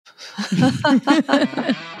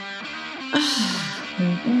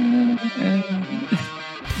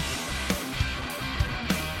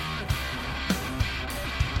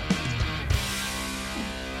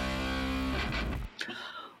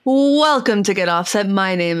Welcome to Get Offset.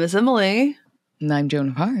 My name is Emily. And I'm Joan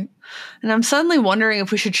of Heart. And I'm suddenly wondering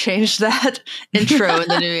if we should change that intro in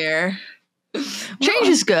the new year. Change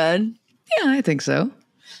is good. Yeah, I think so.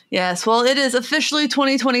 Yes, well, it is officially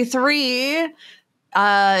 2023.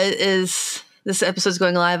 This episode's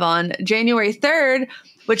going live on January 3rd,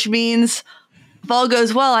 which means if all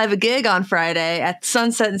goes well, I have a gig on Friday at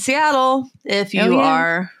Sunset in Seattle. If you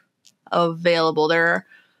are available, there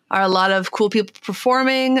are a lot of cool people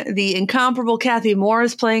performing. The incomparable Kathy Moore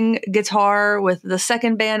is playing guitar with the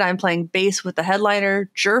second band. I'm playing bass with the headliner,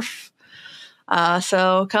 Jerf.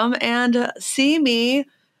 So come and see me,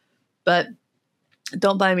 but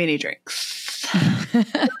don't buy me any drinks.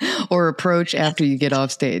 Or approach after you get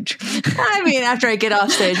off stage. I mean, after I get off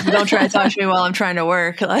stage, but don't try to talk to me while I'm trying to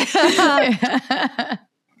work. Off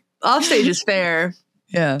stage is fair.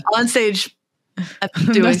 Yeah. On stage,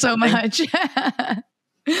 I'm doing not so much.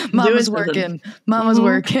 Mama's working. Mama's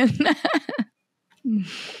working.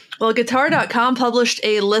 Well, Guitar.com published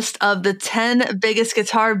a list of the 10 biggest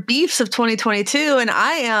guitar beefs of 2022, and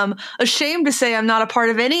I am ashamed to say I'm not a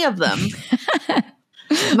part of any of them.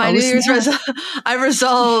 My New Year's I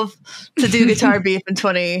resolve to do guitar beef in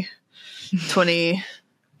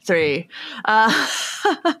 2023. I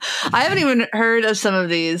haven't even heard of some of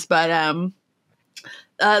these, but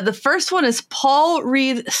the first one is Paul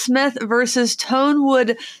Reed Smith versus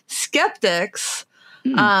Tonewood Skeptics.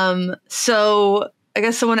 So I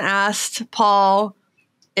guess someone asked Paul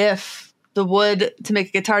if the wood to make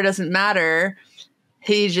a guitar doesn't matter.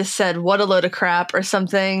 He just said, what a load of crap or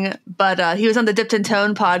something. But he was on the Dipped in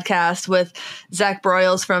Tone podcast with Zach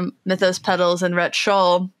Broyles from Mythos Pedals and Rhett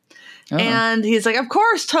Shull. Oh. And he's like, of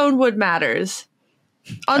course, tone wood matters.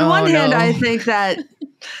 On one hand, I think that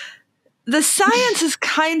the science is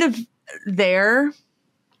kind of there.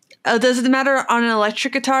 Does it matter on an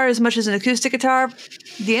electric guitar as much as an acoustic guitar?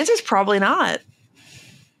 The answer is probably not.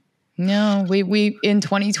 No, we in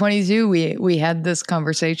 2022, we had this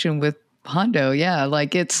conversation with Hondo. Yeah,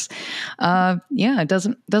 like it's, it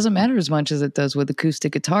doesn't matter as much as it does with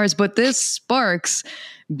acoustic guitars, but this sparks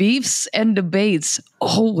beefs and debates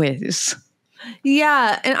always.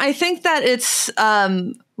 Yeah, and I think that it's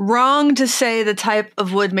wrong to say the type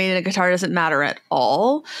of wood made in a guitar doesn't matter at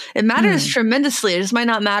all. It matters tremendously. It just might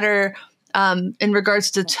not matter in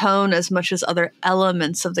regards to tone as much as other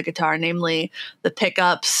elements of the guitar, namely the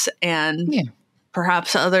pickups and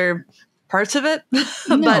perhaps other parts of it.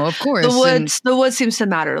 No, but of course. The wood seems to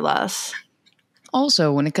matter less.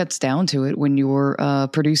 Also, when it cuts down to it, when you're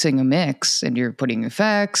producing a mix and you're putting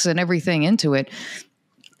effects and everything into it,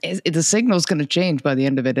 the signal's going to change by the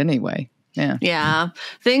end of it anyway. Yeah. Yeah.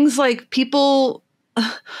 Things like people,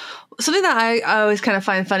 something that I always kind of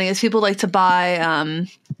find funny is people like to buy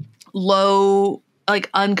low, like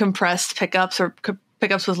uncompressed pickups or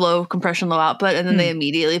pickups with low compression, low output, and then they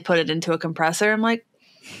immediately put it into a compressor. I'm like,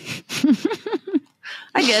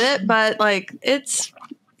 I get it, but like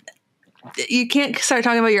you can't start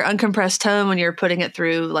talking about your uncompressed tone when you're putting it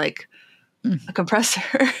through like a compressor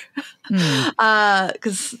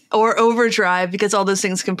or overdrive, because all those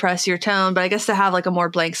things compress your tone. But I guess to have like a more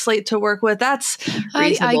blank slate to work with, that's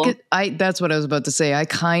reasonable. That's what I was about to say. I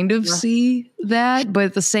kind of see that, but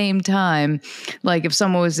at the same time, like if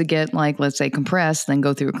someone was to get like, let's say compressed, then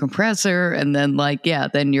go through a compressor and then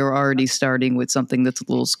then you're already starting with something that's a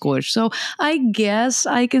little squished. So I guess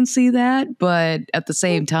I can see that, but at the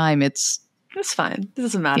same time, it's fine. It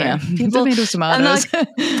doesn't matter. Yeah. Tomatoes.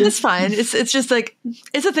 It's fine. It's just like,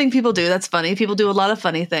 it's a thing people do. That's funny. People do a lot of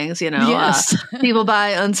funny things, you know. Yes. People buy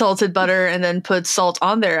unsalted butter and then put salt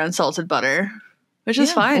on their unsalted butter, which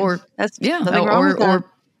is fine. That's nothing wrong with that.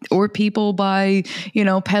 Or people buy,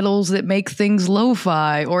 pedals that make things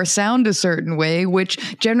lo-fi or sound a certain way,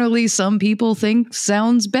 which generally some people think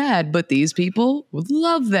sounds bad, but these people would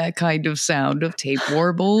love that kind of sound of tape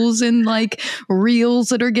warbles and like reels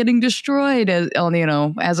that are getting destroyed as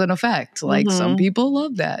an effect. Like some people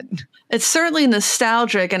love that. It's certainly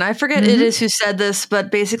nostalgic, and I forget it is who said this, but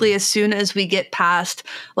basically as soon as we get past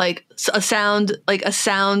like a sound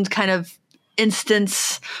kind of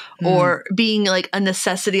instance or being like a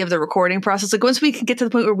necessity of the recording process, like once we can get to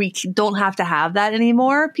the point where we don't have to have that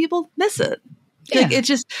anymore, people miss it. Like it's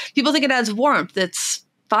just, people think it adds warmth. It's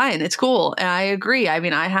fine. It's cool. And I agree. I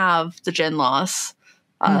mean, I have the Gen Loss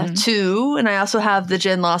 2, and I also have the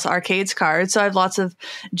Gen Loss Arcades card. So I have lots of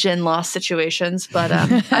Gen Loss situations, but I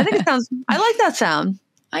think I like that sound.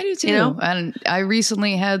 I do too. You know? And I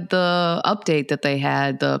recently had the update that they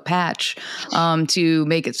had, the patch, to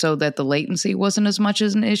make it so that the latency wasn't as much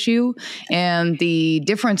as an issue. And the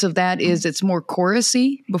difference of that is it's more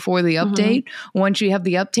chorusy before the update. Once you have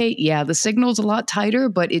the update, yeah, the signal's a lot tighter,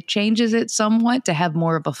 but it changes it somewhat to have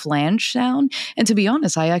more of a flange sound. And to be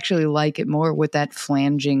honest, I actually like it more with that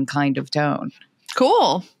flanging kind of tone.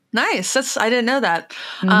 Cool. Nice. I didn't know that.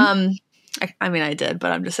 I mean, I did,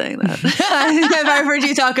 but I'm just saying that. I've heard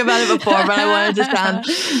you talk about it before, but I wanted to sound.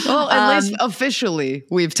 Well, at least officially,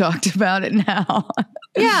 we've talked about it now.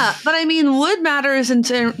 Yeah, but I mean, wood matters in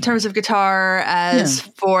terms of guitar as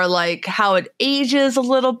for like how it ages a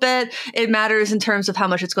little bit. It matters in terms of how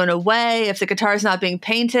much it's going to weigh. If the guitar is not being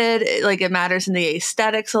painted, it matters in the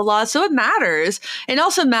aesthetics a lot. So it matters. It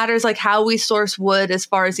also matters like how we source wood as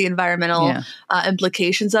far as the environmental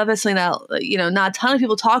implications of it. Something that, not a ton of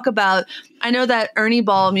people talk about. I know that Ernie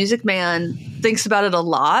Ball, Music Man, thinks about it a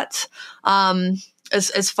lot.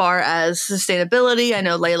 As far as sustainability, I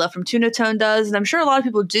know Layla from Tunatone does, and I'm sure a lot of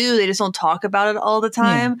people do. They just don't talk about it all the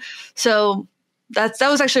time. Yeah. So that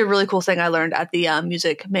was actually a really cool thing I learned at the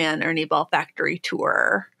Music Man Ernie Ball Factory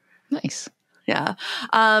tour. Nice. Yeah.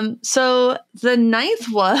 So the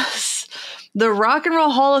 9th was the Rock and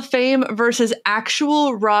Roll Hall of Fame versus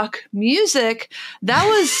actual rock music. That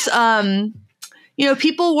was,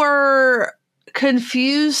 people were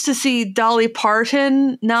confused to see Dolly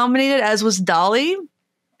Parton nominated, as was Dolly.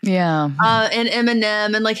 Yeah. And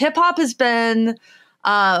Eminem, and like hip hop has been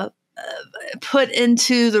put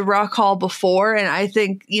into the Rock Hall before, and I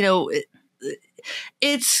think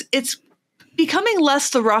it's becoming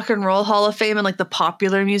less the Rock and Roll Hall of Fame and like the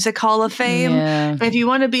Popular Music Hall of Fame. Yeah. And if you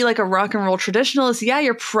want to be like a rock and roll traditionalist,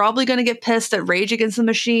 you're probably going to get pissed that Rage Against the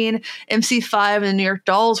Machine, MC5, and the New York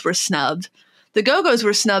Dolls were snubbed. The Go-Go's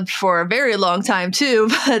were snubbed for a very long time too,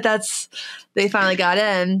 but they finally got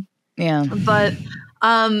in. Yeah. But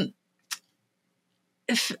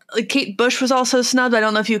if Kate Bush was also snubbed, I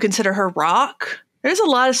don't know if you consider her rock. There's a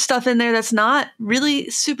lot of stuff in there that's not really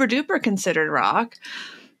super duper considered rock,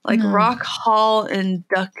 like Rock Hall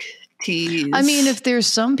inductees. I mean, if there's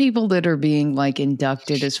some people that are being like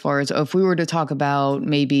inducted, as far as if we were to talk about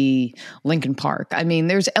maybe Linkin Park, I mean,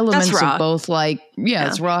 there's elements of both, like,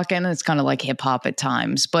 it's rock and it's kind of like hip hop at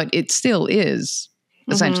times, but it still is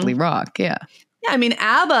essentially rock. Yeah. Yeah. I mean,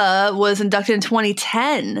 ABBA was inducted in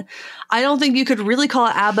 2010. I don't think you could really call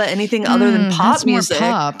ABBA anything other than pop that's music. More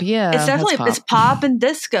pop. Yeah. It's definitely, it's pop and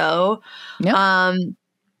disco. Yep.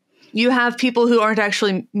 You have people who aren't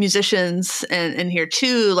actually musicians in here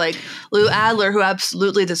too, like Lou Adler, who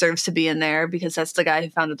absolutely deserves to be in there because that's the guy who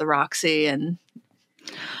founded the Roxy. And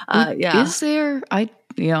is there?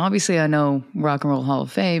 Obviously I know Rock and Roll Hall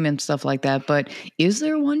of Fame and stuff like that, but is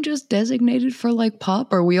there one just designated for like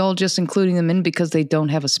pop? Or are we all just including them in because they don't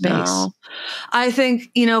have a space? No. I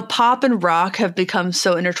think, pop and rock have become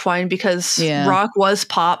so intertwined because rock was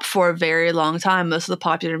pop for a very long time. Most of the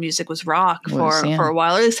popular music was rock for a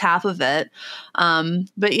while, at least half of it.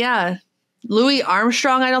 But yeah, Louis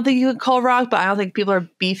Armstrong, I don't think you could call rock, but I don't think people are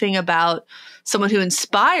beefing about someone who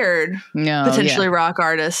inspired potentially rock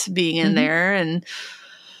artists being in there. And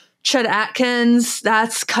Chet Atkins,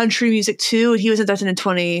 that's country music too. He was inducted in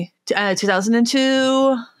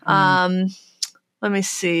 2002. Let me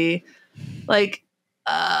see. Like,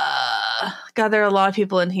 God, there are a lot of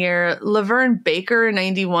people in here. Laverne Baker in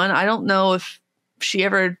 91. I don't know if she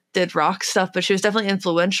ever did rock stuff, but she was definitely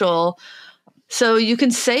influential. So you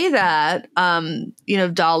can say that,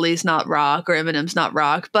 Dolly's not rock or Eminem's not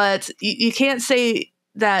rock, but you can't say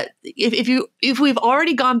that if we've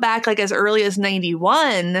already gone back like as early as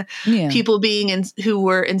 91, people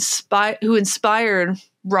who inspired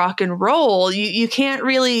rock and roll, you can't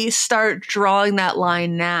really start drawing that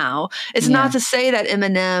line now. It's not to say that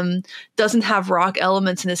Eminem doesn't have rock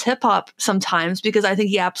elements in his hip hop sometimes, because I think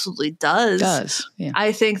he absolutely does. Yeah.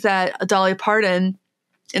 I think that Dolly Parton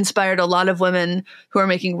inspired a lot of women who are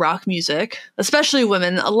making rock music, especially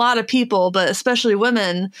women, a lot of people, but especially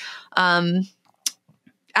women.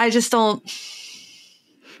 I just don't.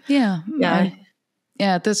 Yeah.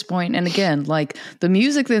 At this point, and again, like the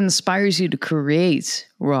music that inspires you to create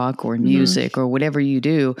rock or music or whatever you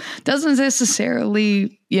do doesn't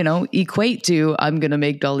necessarily, equate to I'm going to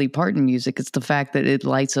make Dolly Parton music. It's the fact that it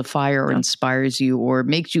lights a fire or inspires you or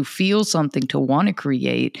makes you feel something to want to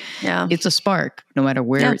create. Yeah. It's a spark, no matter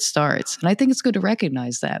where it starts. And I think it's good to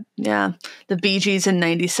recognize that. Yeah. The Bee Gees in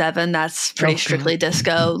 97, that's pretty strictly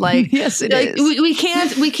disco. Like, yes, it is. We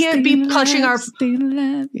can't be clutching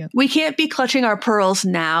we can't be clutching our pearls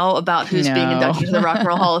now about who's being inducted to the Rock and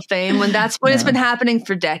Roll Hall of Fame when that's what it's been happening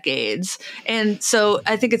for decades. And so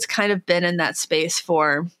I think it's kind of been in that space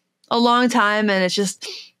for a long time. And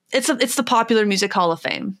it's the Popular Music Hall of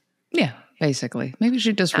Fame. Yeah, basically. Maybe we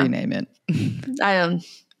should just rename it. I don't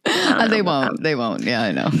know They won't. They won't. Yeah,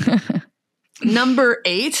 I know. Number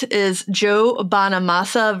 8 is Joe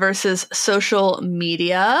Bonamassa versus social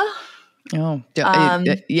media. Oh,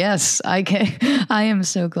 yes, I can. I am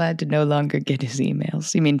so glad to no longer get his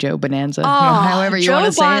emails. You mean Joe Bonanza? However you want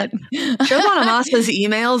to say it. Joe Bonamassa's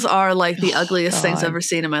emails are like the ugliest things I've ever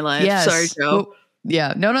seen in my life. Yes. Sorry, Joe.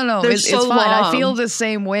 Yeah, no. It's fine. Long. I feel the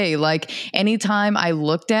same way. Like anytime I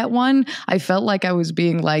looked at one, I felt like I was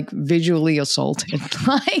being like visually assaulted.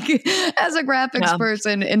 Like as a graphics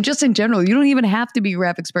person, and just in general, you don't even have to be a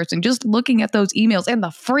graphics person. Just looking at those emails and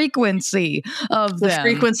the frequency of them,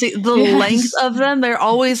 the length of them. They're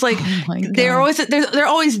always like they're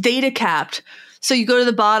always data capped. So you go to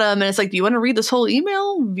the bottom and it's like, do you want to read this whole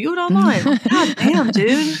email? View it online. God damn,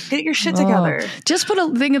 dude. Get your shit together. Just put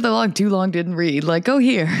a thing at the log too long didn't read. Like, go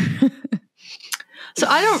here. So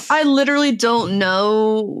I literally don't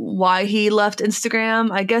know why he left Instagram.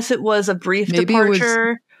 I guess it was a brief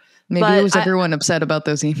departure. Maybe it was everyone upset about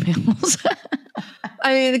those emails.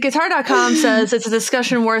 I mean, Guitar.com says it's a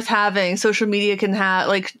discussion worth having. Social media can have,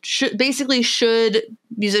 should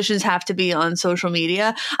musicians have to be on social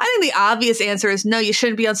media? I think the obvious answer is no, you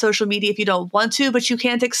shouldn't be on social media if you don't want to, but you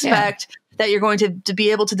can't expect that you're going to be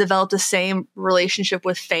able to develop the same relationship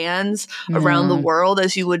with fans around the world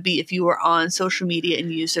as you would be if you were on social media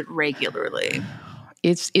and used it regularly.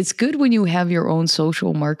 It's good when you have your own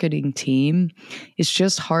social marketing team. It's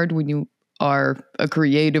just hard when you are a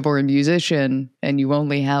creative or a musician and you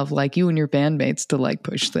only have like you and your bandmates to like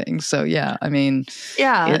push things. So yeah, I mean,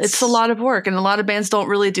 it's a lot of work, and a lot of bands don't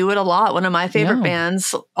really do it a lot. One of my favorite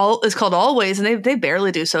bands is called Always, and they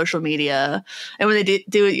barely do social media. And when they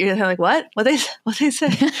do it, you're kind of like, what they say?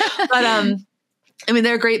 But I mean,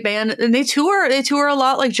 they're a great band, and they tour a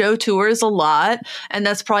lot. Like Joe tours a lot, and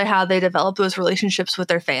that's probably how they develop those relationships with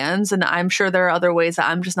their fans. And I'm sure there are other ways that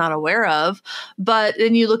I'm just not aware of. But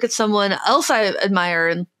then you look at someone else I admire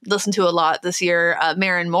and listen to a lot this year,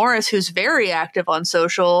 Maren Morris, who's very active on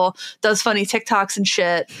social, does funny TikToks and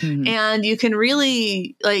shit. Mm-hmm. And you can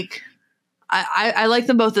really like, I like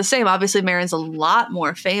them both the same. Obviously, Maren's a lot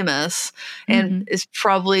more famous and is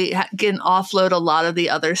probably getting offload a lot of the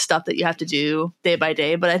other stuff that you have to do day by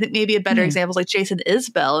day. But I think maybe a better example is like Jason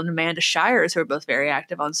Isbell and Amanda Shires, who are both very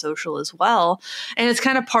active on social as well. And it's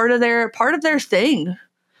kind of part of their thing.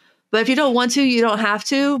 But if you don't want to, you don't have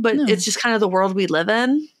to. But it's just kind of the world we live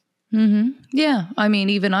in. Mm-hmm. Yeah. I mean,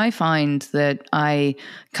 even I find that I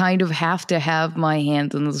kind of have to have my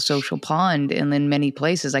hands in the social pond, and in many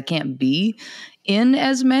places I can't be in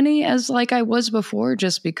as many as like I was before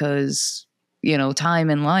just because, time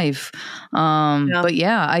in life. But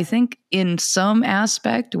yeah, I think in some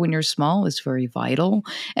aspect when you're small, it's very vital.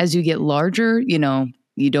 As you get larger, you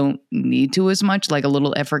don't need to as much, like a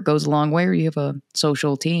little effort goes a long way, or you have a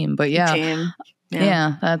social team. But yeah,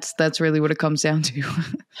 that's really what it comes down to.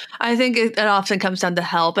 I think it often comes down to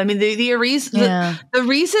help. I mean, the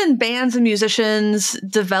reason bands and musicians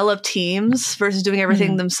develop teams versus doing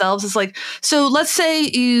everything themselves is like, so let's say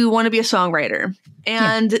you want to be a songwriter.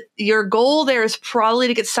 And your goal there is probably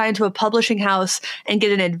to get signed to a publishing house and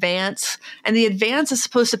get an advance. And the advance is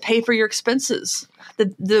supposed to pay for your expenses.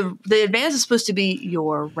 The advance is supposed to be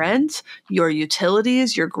your rent, your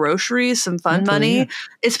utilities, your groceries, some fun money. Yeah.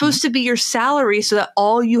 It's supposed to be your salary, so that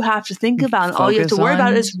all you have to think about and all you have to worry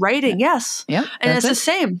about is writing. Yes. Yep, and it's the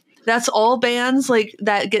same. That's all bands like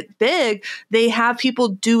that get big. They have people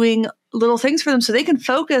doing little things for them so they can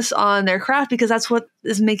focus on their craft because that's what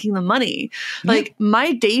is making them money. Yeah. Like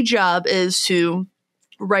my day job is to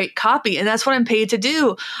write copy, and that's what I'm paid to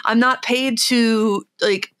do. I'm not paid to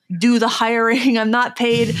like do the hiring. I'm not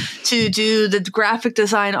paid to do the graphic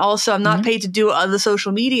design. Also, I'm not paid to do the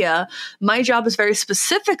social media. My job is very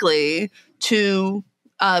specifically to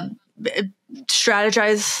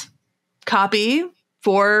strategize copy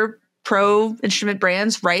for pro instrument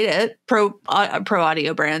brands, write it, pro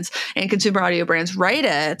audio brands and consumer audio brands, write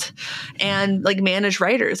it, and like manage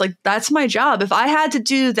writers. Like that's my job. If I had to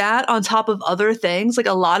do that on top of other things, like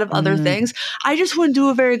a lot of other things, I just wouldn't do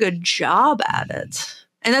a very good job at it.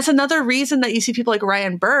 And that's another reason that you see people like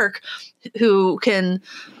Ryan Burke, who can,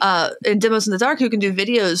 in Demos in the Dark, who can do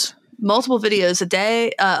videos, multiple videos a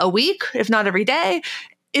day, a week, if not every day,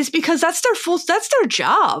 is because that's their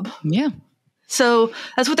job. Yeah. So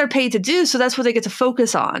that's what they're paid to do. So that's what they get to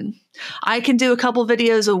focus on. I can do a couple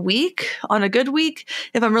videos a week on a good week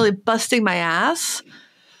if I'm really busting my ass.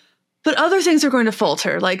 But other things are going to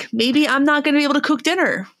falter. Like maybe I'm not going to be able to cook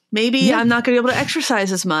dinner Maybe I'm not going to be able to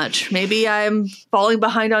exercise as much. Maybe I'm falling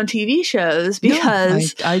behind on TV shows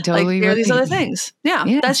because I totally there are these relate. other things.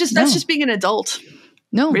 Yeah, that's just being an adult.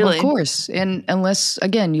 No, really. Of course. And unless,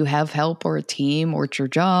 again, you have help or a team or it's your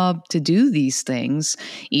job to do these things,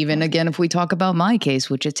 even again, if we talk about my case,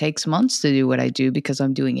 which it takes months to do what I do because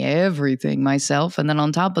I'm doing everything myself. And then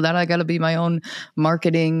on top of that, I got to be my own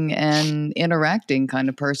marketing and interacting kind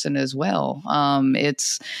of person as well.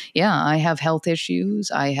 I have health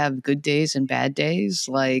issues. I have good days and bad days.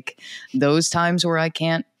 Like those times where I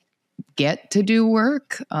can't get to do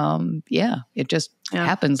work. It just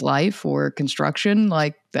happens. Life or construction,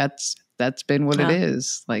 like that's been what it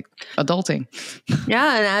is, like adulting.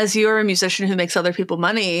 Yeah. And as you're a musician who makes other people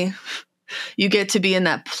money, you get to be in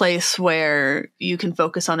that place where you can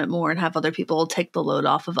focus on it more and have other people take the load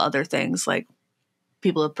off of other things like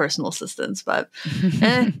people have personal assistants. But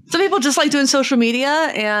some people just like doing social media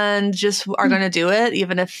and just are going to do it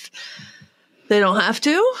even if they don't have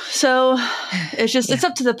to. So it's just, it's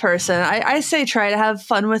up to the person. I say try to have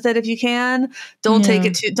fun with it if you can. Don't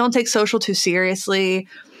take social too seriously.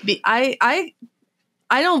 I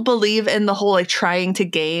don't believe in the whole like trying to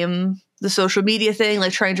game the social media thing,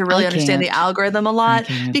 like trying to really understand the algorithm a lot.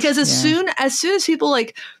 Because as soon as people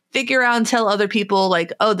like figure out and tell other people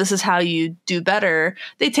like, oh, this is how you do better,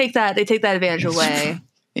 they take that advantage away.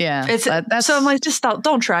 Yeah. So I'm like, just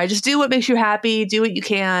don't try. Just do what makes you happy. Do what you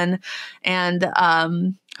can. And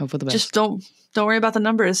hope for the best. Just don't worry about the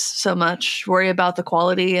numbers so much. Worry about the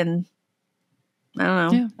quality. And I don't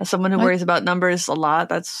know. Yeah. As someone who worries about numbers a lot,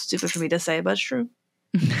 that's stupid for me to say, but it's true.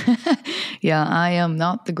 Yeah, I am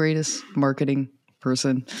not the greatest marketing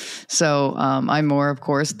person. So I'm more, of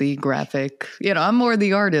course, the graphic, I'm more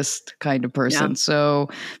the artist kind of person. Yeah. So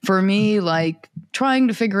for me, like trying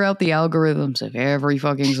to figure out the algorithms of every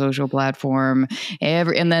fucking social platform,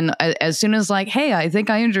 and then as soon as like, hey, I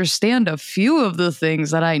think I understand a few of the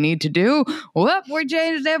things that I need to do, whoop, we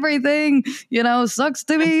changed everything, sucks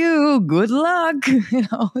to be you. Good luck.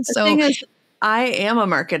 The thing is, I am a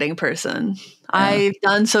marketing person. I've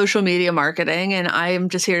done social media marketing, and I'm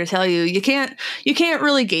just here to tell you, you can't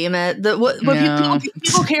really game it.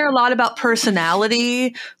 People care a lot about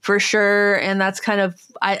personality for sure, and that's kind of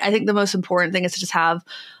I think the most important thing is to just have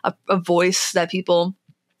a voice that people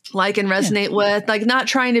like and resonate with, like not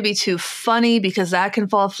trying to be too funny because that can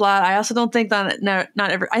fall flat. I also don't think that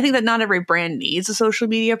I think that not every brand needs a social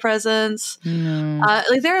media presence.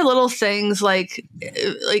 Like there are little things like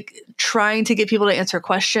trying to get people to answer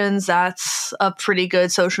questions. That's a pretty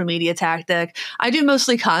good social media tactic. I do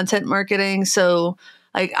mostly content marketing. So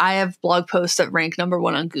like I have blog posts that rank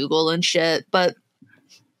 #1 on Google and shit, but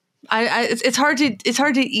it's hard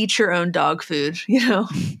to eat your own dog food, Yeah,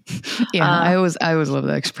 I always love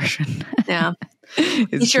that expression. Yeah,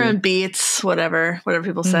 eat your own beats, whatever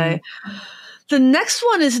people say. The next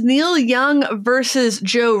one is Neil Young versus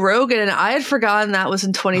Joe Rogan, and I had forgotten that was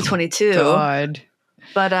in 2022. God,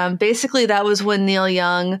 but basically that was when Neil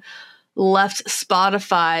Young left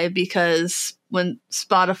Spotify because when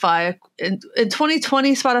Spotify in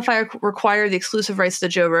 2020, Spotify required the exclusive rights to the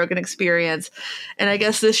Joe Rogan Experience. And I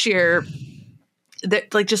guess this year,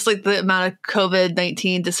 just the amount of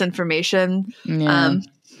COVID-19 disinformation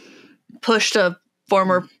pushed a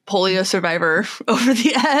former polio survivor over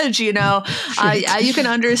the edge. You can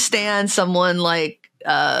understand someone like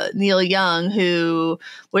Neil Young who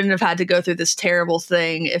wouldn't have had to go through this terrible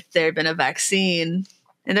thing if there had been a vaccine.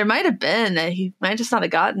 And there might have been, he might just not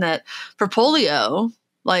have gotten it for polio.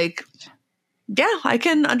 Like, yeah, I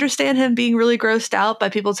can understand him being really grossed out by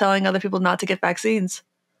people telling other people not to get vaccines.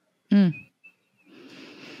 Oof.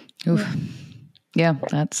 Yeah,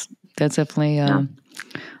 that's definitely a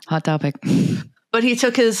hot topic. But he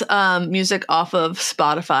took his music off of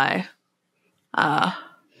Spotify because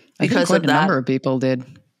quite of that. A number of people did.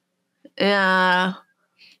 Yeah,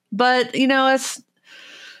 but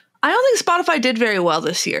I don't think Spotify did very well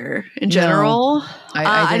this year in general. No,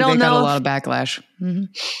 I think they got a lot of backlash. Mm-hmm.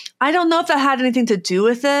 I don't know if that had anything to do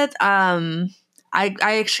with it. I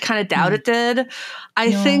actually kind of doubt it did.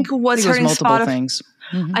 I think what's hurting Spotify. Things.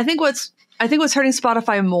 Mm-hmm. I think what's hurting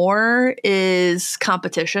Spotify more is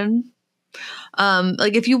competition.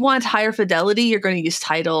 Like if you want higher fidelity, you're going to use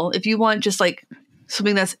Tidal. If you want just like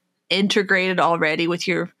something that's integrated already with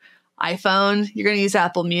your iPhone, you're going to use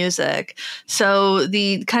Apple Music. So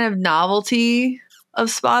the kind of novelty of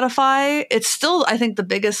Spotify, it's still, I think, the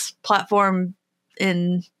biggest platform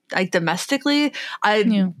in like domestically.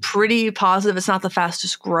 I'm pretty positive it's not the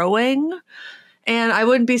fastest growing. And I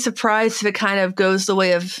wouldn't be surprised if it kind of goes the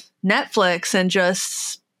way of Netflix and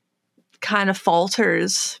just kind of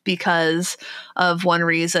falters because of one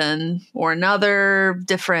reason or another,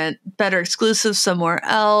 different, better exclusives somewhere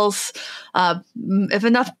else. If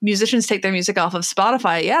enough musicians take their music off of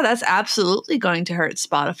Spotify, yeah, that's absolutely going to hurt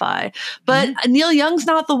Spotify. But Neil Young's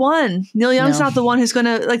not the one. Neil Young's not the one who's going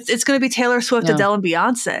to, like, it's going to be Taylor Swift, Adele, and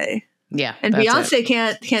Beyonce. Yeah. And Beyonce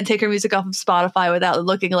can't take her music off of Spotify without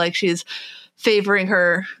looking like she's favoring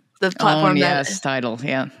the platform Tidal,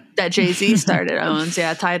 that Jay-Z owns,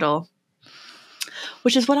 Tidal,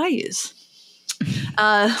 which is what I use.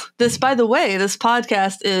 By the way, this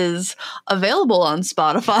podcast is available on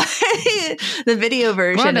Spotify. The video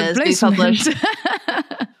version is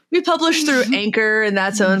we publish through Anchor, and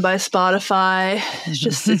that's owned by Spotify.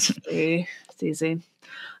 It's free. It's easy.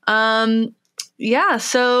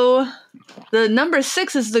 So the number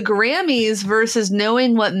 6 is the Grammys versus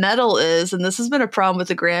knowing what metal is, and this has been a problem with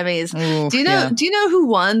the Grammys. Ooh, do you know who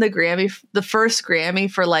won the first Grammy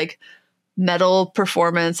for like metal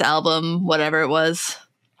performance album, whatever it was?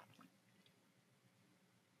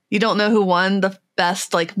 You don't know who won the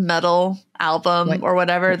best like metal album or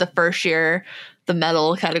whatever the first year the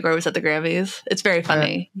metal category was at the Grammys? It's very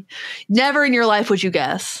funny. Never in your life would you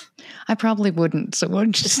guess. I probably wouldn't, so why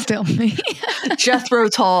don't you just tell me? Jethro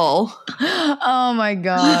Tull. Oh my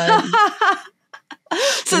God.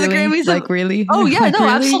 So really? The Grammys. Like really? Oh yeah, no,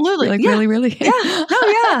 really? Absolutely. Like really? Yeah. No,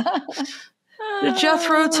 yeah. The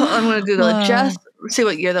Jethro Tull. I'm going to Google it. See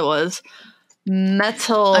what year that was.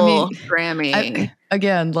 Metal Grammy.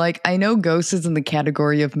 Again, like I know Ghost is in the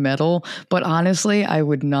category of metal, but honestly, I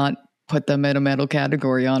would not put them in a metal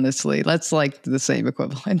category, honestly. That's like the same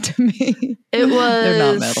equivalent to me. It was they're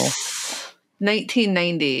not metal.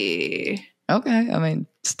 1990. Okay.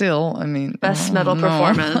 best metal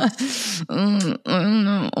performance.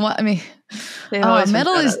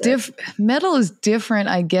 Metal is different,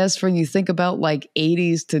 I guess, when you think about like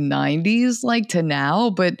 80s to 90s, like to now,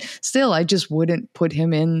 but still I just wouldn't put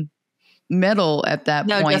him in metal at that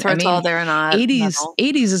point. No, Jethro Tull, they're not 80s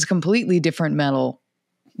is completely different metal.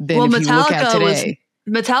 If you look at today.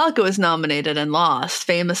 Metallica was nominated and lost.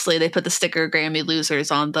 Famously, they put the sticker Grammy losers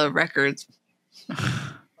on the records.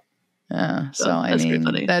 Yeah,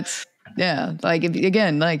 that's like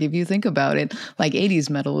if you think about it, like 80s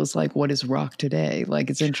metal is like what is rock today? Like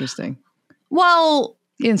it's interesting. Well,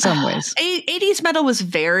 in some ways. 80s metal was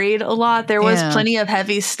varied a lot. There was plenty of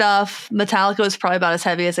heavy stuff. Metallica was probably about as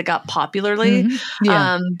heavy as it got popularly. Mm-hmm.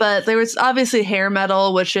 Yeah. But there was obviously hair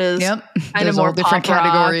metal, which is kind of more different pop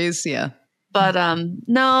categories. Rock. Yeah. But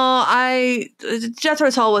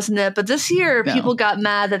Jethro Tull wasn't it. But this year, people got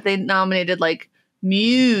mad that they nominated like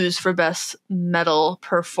Muse for best metal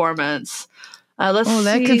performance.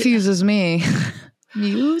 That confuses me.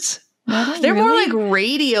 Muse? They're more like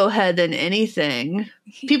Radiohead than anything.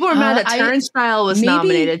 People were mad that Turnstile was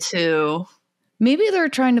nominated too. Maybe they're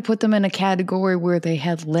trying to put them in a category where they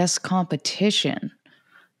had less competition.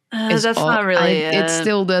 That's not really it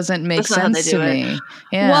still doesn't make sense to me.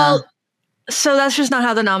 Yeah. Well, so that's just not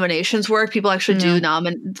how the nominations work. People actually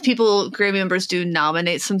Grammy members do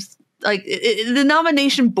nominate some. Like the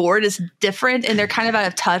nomination board is different, and they're kind of out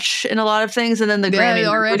of touch in a lot of things. And then the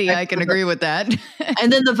Grammy I can agree with that.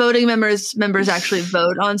 And then the voting members actually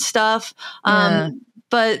vote on stuff.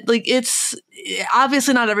 But like it's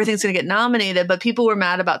obviously not everything's going to get nominated. But people were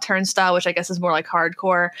mad about Turnstile, which I guess is more like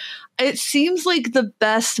hardcore. It seems like the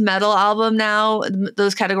best metal album now.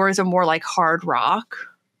 Those categories are more like hard rock.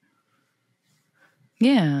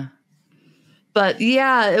 Yeah. But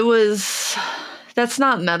yeah, it was. That's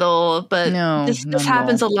not metal, but this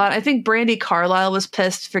happens a lot. I think Brandi Carlile was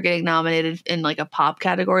pissed for getting nominated in like a pop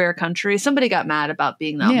category or country. Somebody got mad about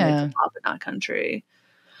being nominated for pop and not country.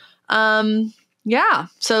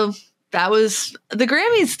 So that was the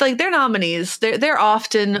Grammys. Like their nominees, they're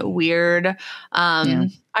often weird. I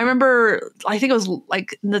remember, I think it was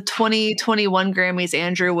like the 2021 Grammys.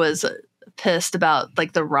 Andrew was pissed about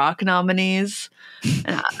like the rock nominees,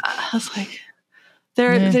 and I was like.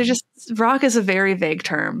 They're just rock is a very vague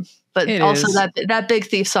term, but that Big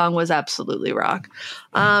Thief song was absolutely rock.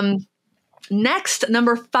 Next,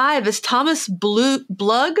 number 5 is Thomas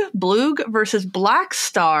Blug versus Black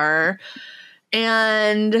Star,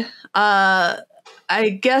 and I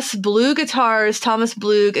guess Blue Guitars. Thomas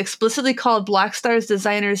Blug explicitly called Black Star's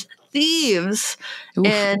designers thieves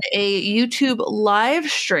in a YouTube live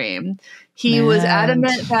stream. He was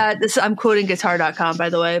adamant that I'm quoting guitar.com, by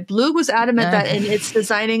the way. Blue was adamant that in its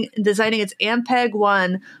designing its Ampeg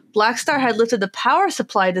 1, Blackstar had lifted the power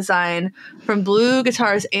supply design from Blue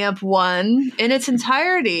Guitar's Amp 1 in its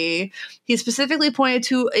entirety. He specifically pointed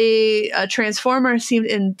to a transformer seen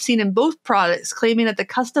in both products, claiming that the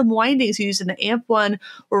custom windings used in the Amp 1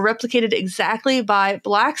 were replicated exactly by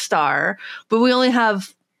Blackstar, but we only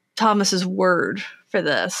have Thomas's word for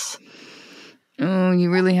this. Oh,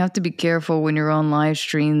 you really have to be careful when you're on live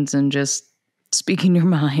streams and just speaking your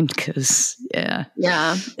mind, because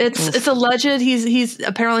it's alleged he's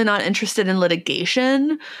apparently not interested in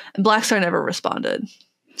litigation, and Blackstar never responded.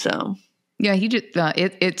 So yeah, he just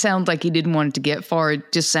it sounds like he didn't want it to get far.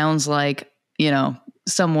 It just sounds like, you know,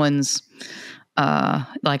 someone's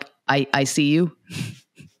like, I see you.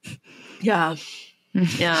 Yeah.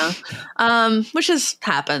 Which just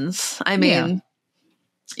happens. I mean,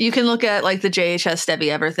 you can look at like the JHS Debbie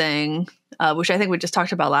Ever thing, which I think we just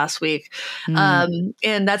talked about last week. And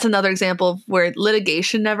that's another example of where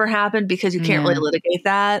litigation never happened because you can't really litigate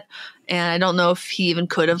that. And I don't know if he even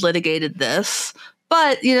could have litigated this.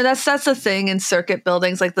 But, you know, that's the thing in circuit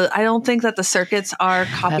buildings. Like I don't think that the circuits are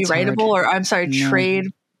copyrightable or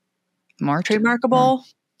trademarkable.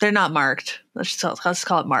 They're not marked. Let's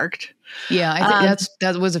call it marked. Yeah, I think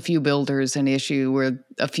that was a few builders an issue where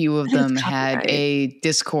a few of them had a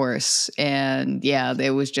discourse, and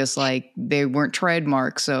it was just like they weren't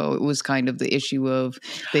trademarked, so it was kind of the issue of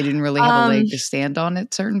they didn't really have a leg to stand on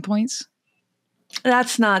at certain points.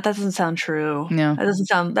 That doesn't sound true. No, that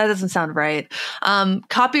doesn't sound right.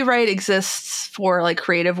 Copyright exists for like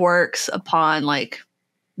creative works upon like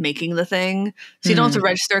making the thing. So you don't have to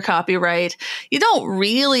register a copyright. You don't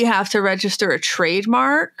really have to register a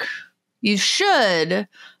trademark. You should,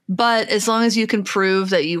 but as long as you can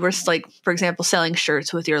prove that you were, like, for example, selling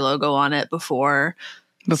shirts with your logo on it before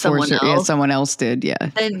someone else did,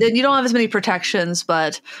 then you don't have as many protections,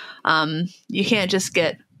 but you can't just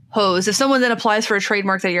get hosed. If someone then applies for a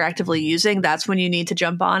trademark that you're actively using, that's when you need to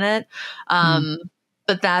jump on it.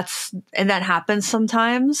 But that happens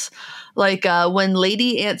sometimes. Like when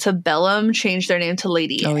Lady Antebellum changed their name to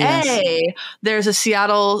Lady A, there's a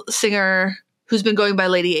Seattle singer who's been going by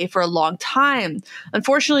Lady A for a long time.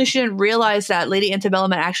 Unfortunately, she didn't realize that Lady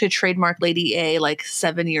Antebellum had actually trademarked Lady A like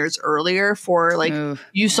 7 years earlier for like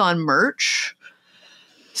use on merch.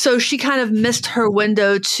 So she kind of missed her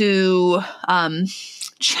window to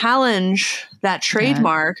challenge that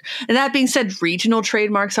trademark. And that being said, regional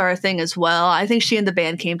trademarks are a thing as well. I think she and the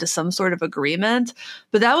band came to some sort of agreement,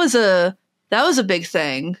 but that was a big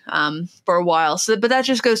thing for a while. So, but that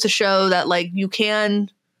just goes to show that like you can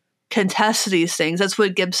contest these things. That's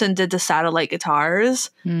what Gibson did to Satellite guitars.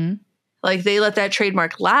 Like they let that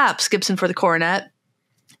trademark lapse, Gibson for the Coronet,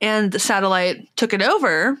 and the Satellite took it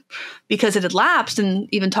over because it had lapsed and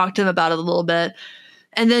even talked to them about it a little bit.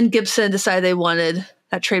 And then Gibson decided they wanted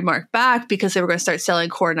that trademark back because they were going to start selling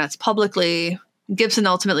Coronets publicly. Gibson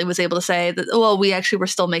ultimately was able to say that, well, we actually were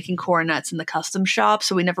still making Coronets in the custom shop,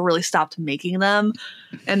 so we never really stopped making them.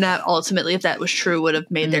 And that ultimately, if that was true, would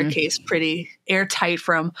have made their case pretty airtight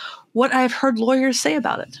from what I've heard lawyers say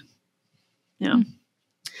about it. Now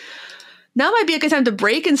might be a good time to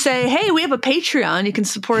break and say, hey, we have a Patreon. You can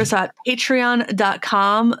support us at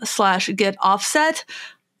patreon.com/getoffset.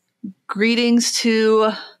 Greetings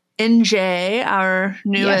to NJ, our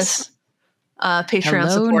newest Patreon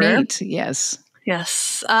supporter. Nate. Yes.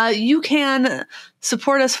 You can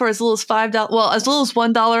support us for as little as $5. Well, as little as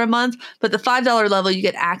 $1 a month, but the $5 level, you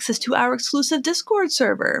get access to our exclusive Discord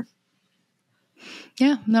server.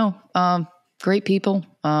 Great people.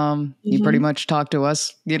 You pretty much talk to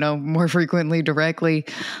us, more frequently directly.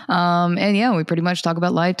 And we pretty much talk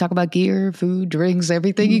about life, talk about gear, food, drinks,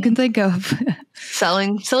 everything you can think of.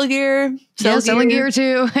 Selling gear. Selling gear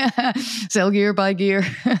too. Sell gear, buy gear.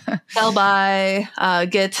 Sell, buy,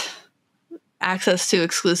 get access to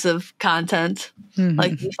exclusive content,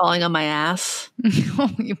 like me falling on my ass.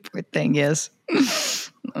 Oh, you poor thing, yes.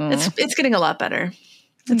 It's getting a lot better.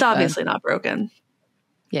 It's obviously not broken.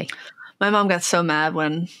 Yay. My mom got so mad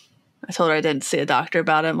when I told her I didn't see a doctor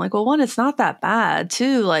about it. I'm like, well, one, it's not that bad.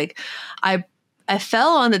 Two, like I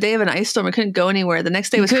fell on the day of an ice storm. I couldn't go anywhere. The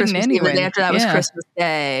next day was Christmas Eve. The day after that was Christmas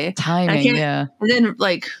Day. Timing, And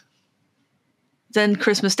then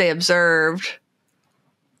Christmas Day observed.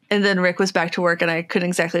 And then Rick was back to work and I couldn't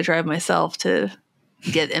exactly drive myself to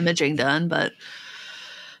get imaging done, but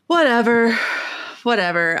whatever. What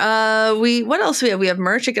else do we have? We have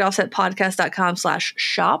merch at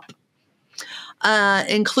getoffsetpodcast.com/shop.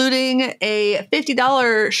 Including a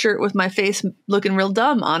 $50 shirt with my face looking real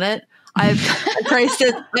dumb on it. I priced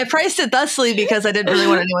it thusly because I didn't really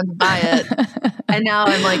want anyone to buy it. And now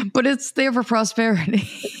I'm like, but it's there for prosperity.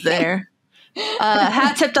 It's there.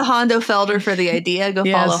 Hat tip to Hondo Felder for the idea. Go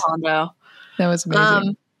follow Hondo. That was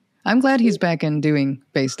amazing. I'm glad he's back in doing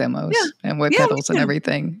bass demos and wet pedals and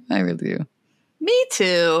everything. I really do. Me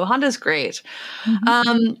too. Hondo's great.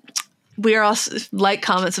 We are also like,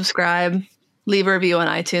 comment, subscribe, leave a review on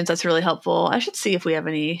iTunes. That's really helpful. I should see if we have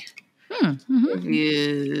any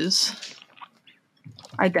reviews.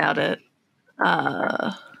 I doubt it.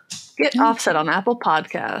 Get Offset on Apple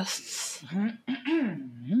Podcasts.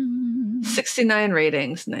 69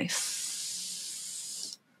 ratings.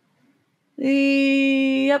 Nice.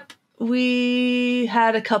 Yep. We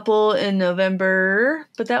had a couple in November,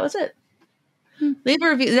 but that was it. Leave a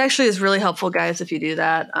review. It actually is really helpful, guys, if you do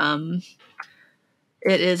that.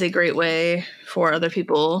 It is a great way for other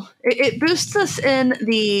people. It boosts us in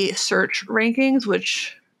the search rankings,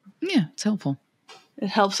 which... Yeah, it's helpful. It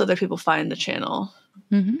helps other people find the channel.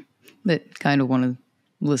 That kind of want to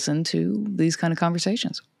listen to these kind of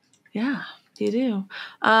conversations. Yeah, you do.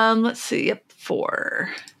 Let's see. Yep, 4.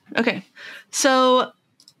 Okay, so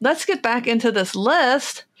let's get back into this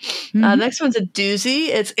list. Next one's a doozy.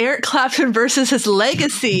 It's Eric Clapton versus his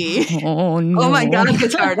legacy. Oh, no. Oh, my God,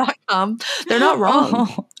 guitar.com. They're not wrong.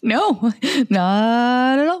 Oh, no,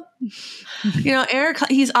 not at all. You know, Eric,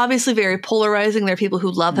 he's obviously very polarizing. There are people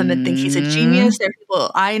who love him and think he's a genius. There are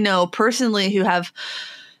people I know personally who have...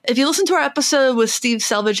 If you listen to our episode with Steve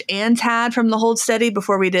Selvage and Tad from The Hold Steady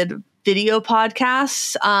before we did video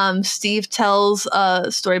podcasts, Steve tells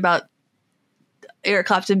a story about Eric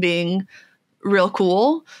Clapton being real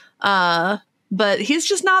cool. But he's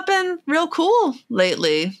just not been real cool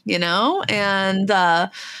lately, you know? And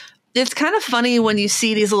it's kind of funny when you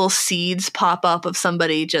see these little seeds pop up of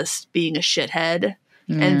somebody just being a shithead.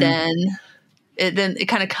 And then it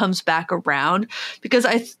kind of comes back around. Because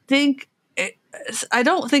I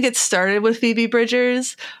don't think it started with Phoebe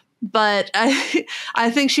Bridgers, but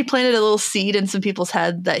I think she planted a little seed in some people's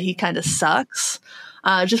head that he kind of sucks.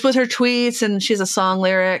 Just with her tweets, and she has a song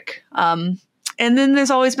lyric. And then there's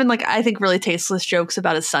always been, like, I think really tasteless jokes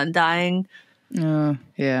about his son dying. Yeah.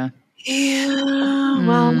 Yeah.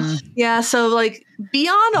 Well, yeah. So, like,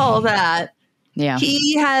 beyond all that,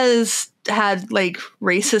 he has had, like,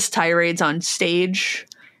 racist tirades on stage.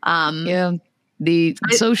 The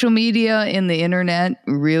social media and the internet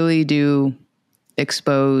really do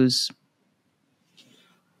expose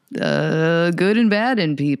good and bad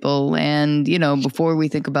in people. And, you know, before we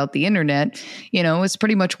think about the internet, you know, it's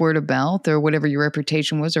pretty much word of mouth or whatever your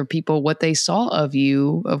reputation was, or people, what they saw of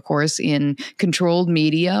you, of course, in controlled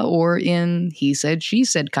media or in he said, she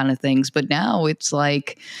said kind of things. But now it's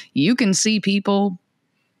like you can see people,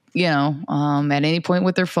 you know, at any point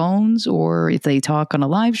with their phones, or if they talk on a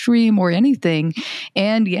live stream or anything.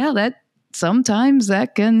 And that sometimes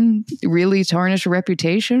that can really tarnish a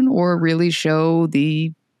reputation or really show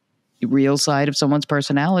the real side of someone's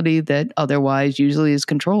personality that otherwise usually is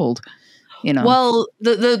controlled, you know. Well,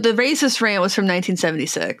 the racist rant was from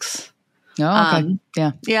 1976. Oh,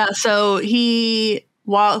 okay. Yeah. So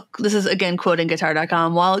while this is again quoting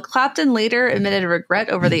guitar.com, while Clapton later admitted regret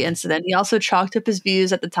over the incident, he also chalked up his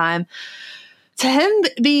views at the time to him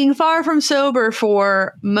being far from sober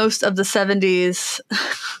for most of the 70s.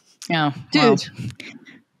 Yeah. Dude. Wow.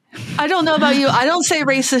 I don't know about you. I don't say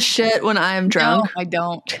racist shit when I'm drunk. No, I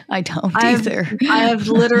don't either. I have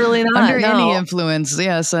literally not. Under any influence,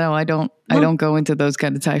 so I don't go into those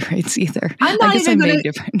kind of tirades either. I'm not even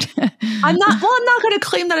different. I'm not going to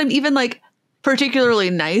claim that I'm even like particularly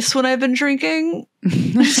nice when I've been drinking.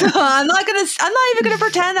 So I'm not even going to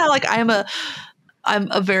pretend that like I'm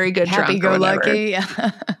a very good happy drunk. Happy-go-lucky.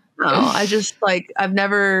 No, I just like I've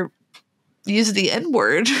never used the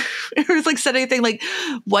N-word or like said anything like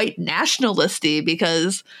white nationalisty,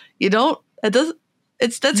 because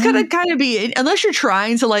that's gonna kind of be, unless you're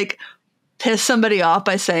trying to like piss somebody off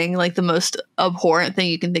by saying like the most abhorrent thing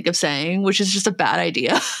you can think of saying, which is just a bad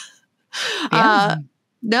idea.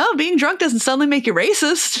 No, being drunk doesn't suddenly make you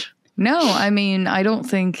racist. No, I mean, I don't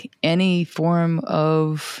think any form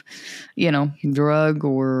of, you know, drug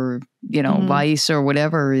or, you know, vice or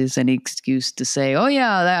whatever is any excuse to say, oh,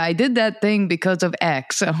 yeah, I did that thing because of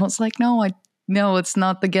X. I was like, no, it's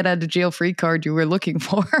not the get out of jail free card you were looking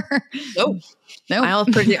for. No. I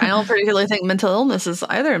don't particularly think mental illness is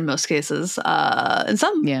either in most cases. In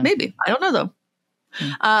some, maybe. I don't know, though.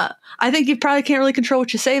 I think you probably can't really control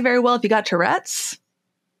what you say very well if you got Tourette's,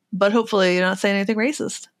 but hopefully you're not saying anything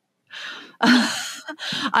racist.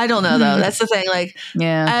 I don't know though. That's the thing. Like,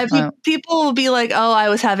 Yeah. people will be like, "Oh, I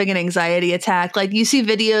was having an anxiety attack." Like, you see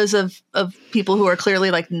videos of people who are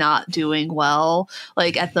clearly like not doing well,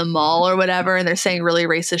 like at the mall or whatever, and they're saying really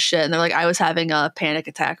racist shit, and they're like, "I was having a panic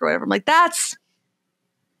attack" or whatever. I'm like,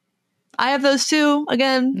 I have those too.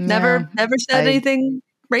 Again, never said anything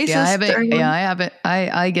racist. Yeah, I have it. Yeah, I have it.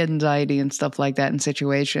 I get anxiety and stuff like that in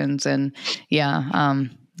situations, and I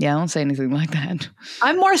don't say anything like that.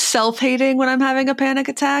 I'm more self-hating when I'm having a panic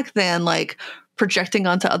attack than like projecting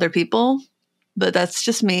onto other people, but that's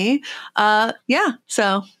just me.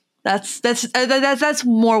 So that's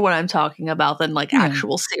more what I'm talking about than like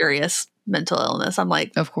actual serious mental illness. I'm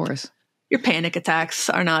like, of course, your panic attacks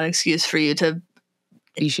are not an excuse for you to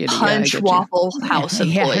be shitty. Punch Waffle House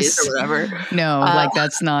employees or whatever. No, like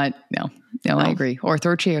that's not. No, I agree. Or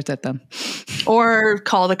throw chairs at them, or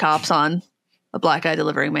call the cops on a black guy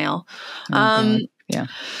delivering mail. Yeah.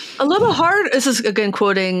 A little hard. This is again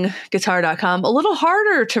quoting guitar.com. A little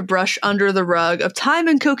harder to brush under the rug of time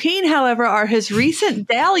and cocaine, however, are his recent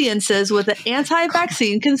dalliances with the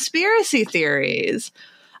anti-vaccine conspiracy theories.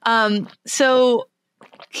 So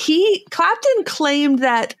Clapton claimed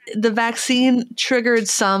that the vaccine triggered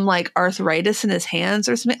some like arthritis in his hands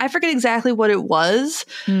or something. I forget exactly what it was,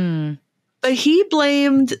 but he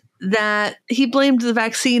blamed the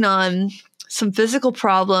vaccine on some physical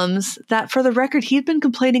problems that, for the record, he'd been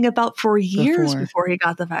complaining about for years before he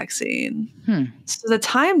got the vaccine. So the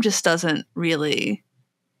time just doesn't really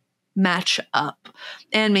match up.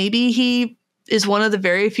 And maybe he is one of the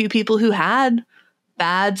very few people who had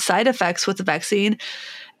bad side effects with the vaccine.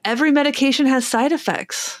 Every medication has side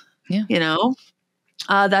effects. Yeah. You know,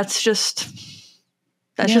 that's just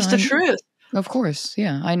the truth. Of course.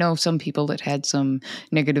 Yeah. I know some people that had some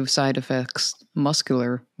negative side effects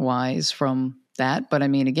muscular wise from that. But I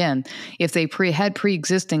mean, again, if they had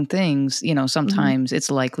pre-existing things, sometimes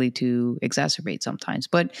it's likely to exacerbate sometimes.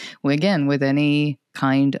 But again, with any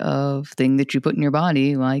kind of thing that you put in your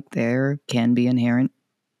body, like there can be inherent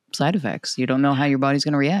side effects. You don't know how your body's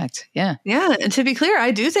going to react. Yeah. Yeah. And to be clear,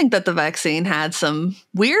 I do think that the vaccine had some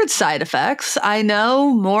weird side effects. I know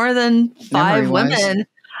more than 5 women.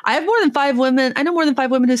 I know more than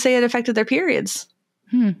 5 women who say it affected their periods.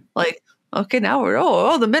 Like, okay,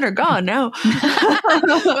 now the men are gone now.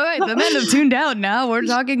 Right, the men have tuned out now. We're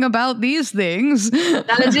talking about these things.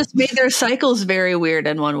 That it just made their cycles very weird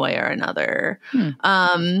in one way or another.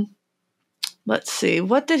 Let's see.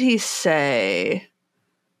 What did he say?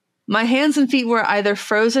 My hands and feet were either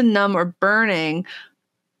frozen, numb, or burning.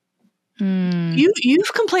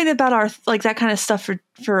 You've complained about that kind of stuff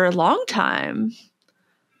for a long time.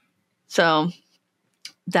 So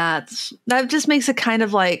that just makes it kind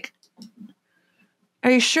of like,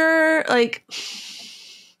 are you sure? Like,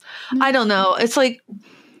 I don't know. It's like,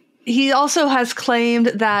 he also has claimed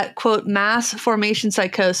that, quote, mass formation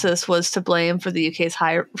psychosis was to blame for the UK's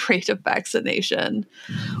high rate of vaccination,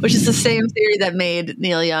 which is the same theory that made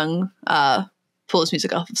Neil Young pull his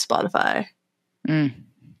music off of Spotify. And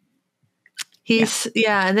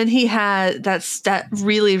then he had that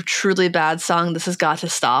really truly bad song, This Has Got to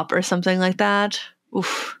Stop, or something like that.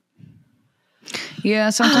 Oof.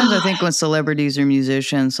 Yeah, sometimes I think when celebrities or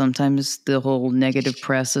musicians, sometimes the whole negative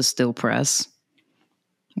press is still press.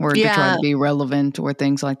 Or to try to be relevant or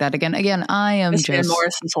things like that. Again, I am just Van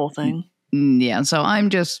Morrison's whole thing. Yeah, so I'm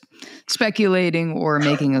just speculating or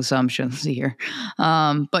making assumptions here.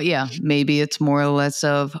 But yeah, maybe it's more or less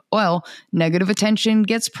of, well, negative attention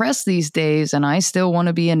gets press these days, and I still want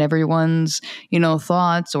to be in everyone's,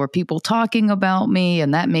 thoughts or people talking about me,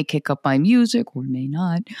 and that may kick up my music or may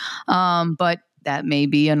not. But that may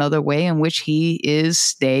be another way in which he is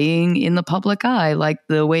staying in the public eye, like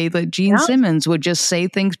the way that Gene Simmons would just say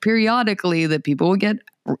things periodically that people would get,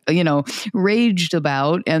 raged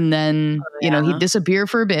about, and then, he'd disappear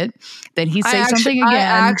for a bit. Then he'd say something again. I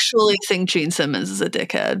actually think Gene Simmons is a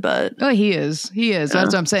dickhead, but... Oh, he is. Yeah. That's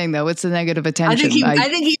what I'm saying, though. It's the negative attention. I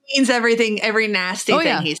think he means every nasty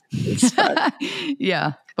thing he says. But.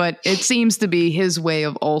 Yeah, but it seems to be his way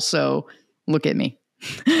of also, look at me.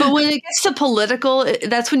 But when it gets to political,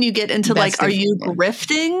 that's when you get into are you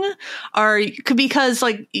grifting? Because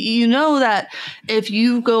that if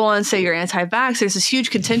you go on, say you're anti-vax, there's this huge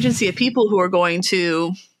contingency of people who are going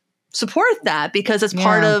to support that because it's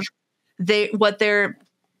part of what they're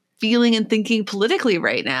feeling and thinking politically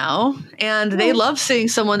right now. And they love seeing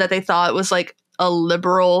someone that they thought was like a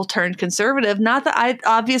liberal turned conservative. Not that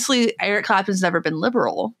obviously Eric Clapton's never been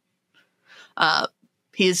liberal.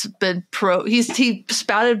 He's been he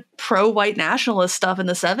spouted pro-white nationalist stuff in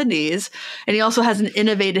the 70s, and he also hasn't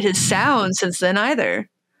innovated his sound since then either.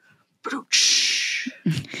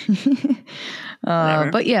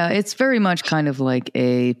 Whatever. But yeah, it's very much kind of like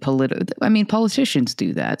a politicians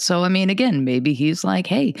do that. So, I mean, again, maybe he's like,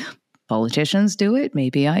 hey, politicians do it.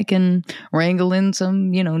 Maybe I can wrangle in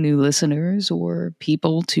some, new listeners or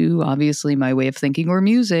people to obviously my way of thinking or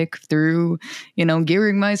music through,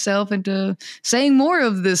 gearing myself into saying more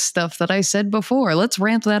of this stuff that I said before. Let's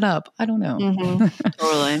ramp that up. I don't know.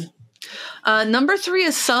 Totally. Number 3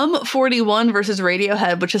 is Sum 41 versus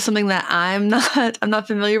Radiohead, which is something that I'm not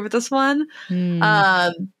familiar with this one.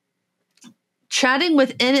 Chatting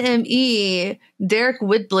with NME, Derek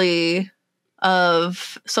Whibley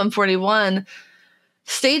of Sum 41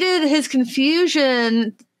 stated his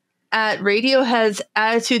confusion at Radiohead's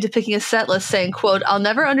attitude to picking a set list, saying, quote, "I'll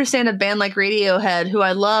never understand a band like Radiohead, who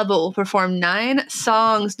I love, but will perform 9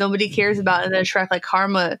 songs nobody cares about and then a track like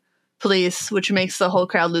Karma Police, which makes the whole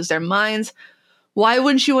crowd lose their minds. Why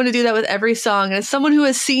wouldn't you want to do that with every song?" And as someone who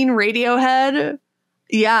has seen Radiohead,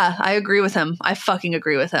 yeah, I agree with him. I fucking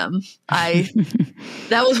agree with him.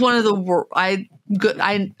 That was one of the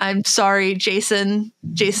I'm sorry, Jason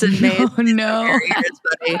Mays. Oh, no.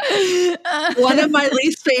 One of my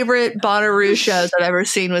least favorite Bonnaroo shows I've ever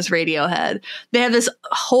seen was Radiohead. They have this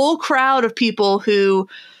whole crowd of people who,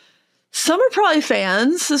 some are probably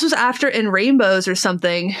fans. This was after In Rainbows or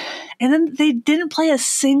something. And then they didn't play a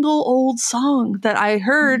single old song that I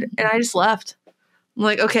heard, and I just left. I'm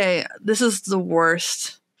like, okay, this is the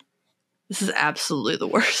worst. This is absolutely the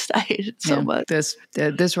worst. I hate it so much. This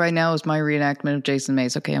right now is my reenactment of Jason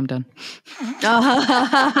Mays. Okay, I'm done.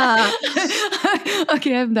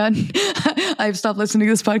 Okay, I'm done. I've stopped listening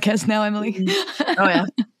to this podcast now, Emily. Oh, yeah.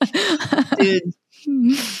 Dude.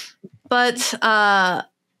 But,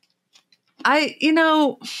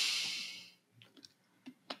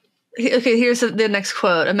 okay, here's the next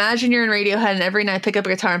quote. "Imagine you're in Radiohead and every night pick up a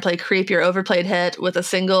guitar and play Creep, your overplayed hit, with a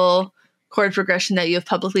single chord progression that you have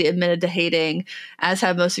publicly admitted to hating, as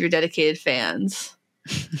have most of your dedicated fans."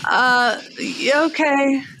 Yeah,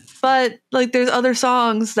 okay. But, like, there's other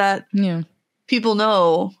songs that people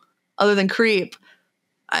know other than Creep.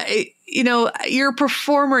 You're a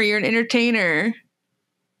performer, you're an entertainer.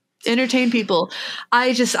 Entertain people.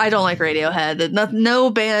 I don't like Radiohead. No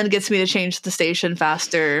band gets me to change the station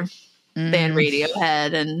faster than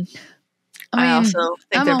Radiohead, and I also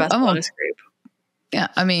think their best song is Creep. Yeah,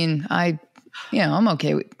 I mean, I'm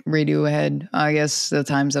okay with Radiohead. I guess the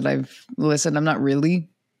times that I've listened, I'm not really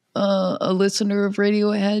a listener of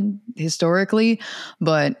Radiohead historically,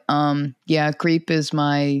 but Creep is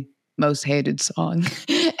my most hated song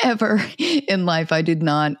ever in life. I don't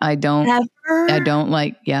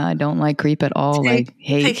like Creep at all. Take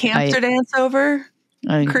Hamster Dance over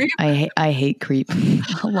Creep. I hate Creep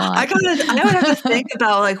a lot. I would have to think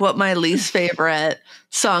about like what my least favorite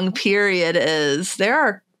song period is. There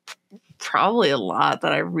are probably a lot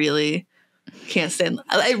that I really can't stand.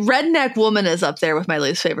 Redneck Woman is up there with my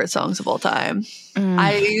least favorite songs of all time.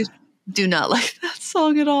 I do not like that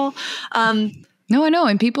song at all. No, I know.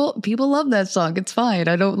 And people love that song. It's fine.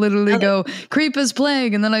 I don't literally go, Creep is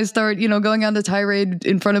playing, and then I start, going on the tirade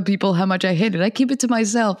in front of people how much I hate it. I keep it to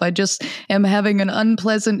myself. I just am having an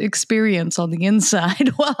unpleasant experience on the inside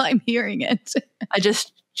while I'm hearing it. I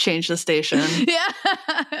just changed the station.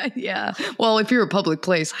 Yeah. Yeah. Well, if you're a public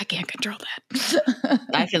place, I can't control that.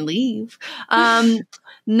 I can leave.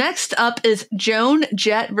 Next up is Joan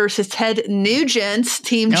Jett versus Ted Nugent.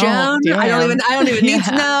 Team Joan. Damn. I don't even need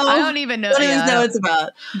to know. I don't even know. I don't even know what it's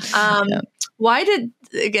about. Why did,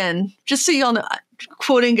 again, just so you all know,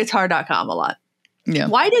 quoting guitar.com a lot. Yeah.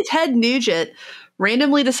 Why did Ted Nugent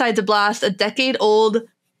randomly decide to blast a decade-old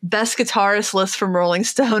best guitarist list from Rolling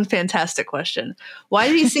Stone? Fantastic question. Why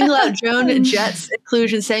did he single out Joan Jett's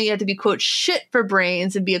inclusion, saying you had to be, quote, shit for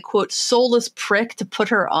brains and be a, quote, soulless prick to put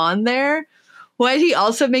her on there? Why did he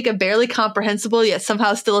also make a barely comprehensible yet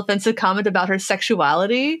somehow still offensive comment about her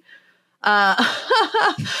sexuality? As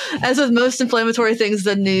with most inflammatory things,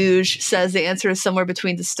 the Nuge says the answer is somewhere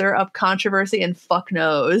between to stir up controversy and fuck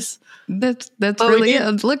knows. That's really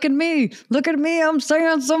it. Look at me. I'm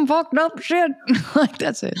saying some fucked up shit. Like,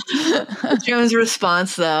 that's it. Joan's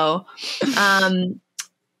response, though.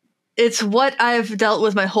 It's what I've dealt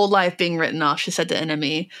with my whole life being written off, she said to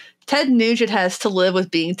NME. Ted Nugent has to live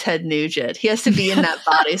with being Ted Nugent. He has to be in that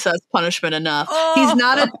body, so that's punishment enough. Oh.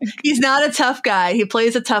 He's not a tough guy. He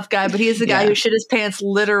plays a tough guy, but he's the guy who shit his pants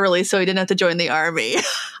literally so he didn't have to join the army.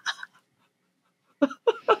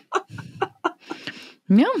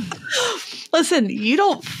 Yeah. Listen, you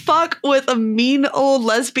don't fuck with a mean old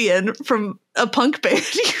lesbian from a punk band.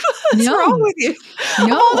 What's wrong with you? No,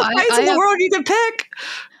 of all the guys in the world you could pick.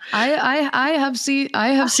 I have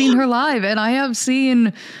seen her live, and I have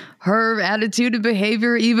seen her attitude and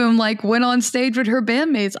behavior, even like went on stage with her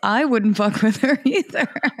bandmates, I wouldn't fuck with her either.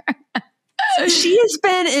 She has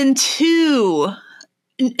been in 2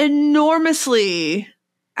 enormously,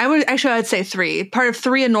 I'd say 3, part of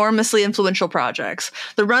 3 enormously influential projects.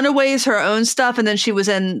 The Runaways, her own stuff, and then she was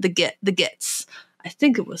in the Gits. I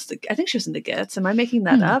think she was in the Gits. Am I making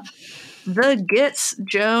that up? The Gits,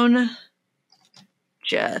 Joan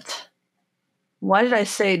Jett. Why did I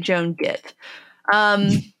say Joan Gitt?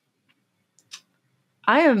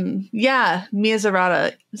 Mia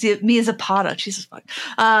Zapata. Jesus fuck.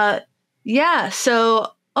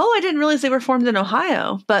 So, I didn't realize they were formed in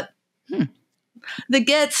Ohio, but the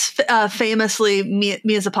Gits, famously,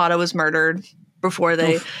 Mia Zapata was murdered before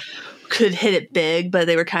they could hit it big, but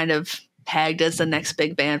they were kind of pegged as the next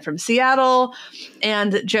big band from Seattle,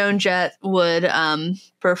 and Joan Jett would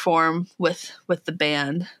perform with the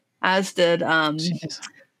band, as did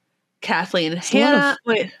Kathleen Hanna.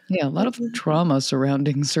 A lot of trauma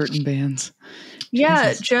surrounding certain bands. Yeah,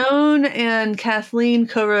 Jesus. Joan and Kathleen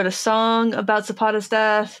co-wrote a song about Zapata's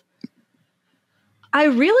death. I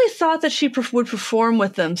really thought that she would perform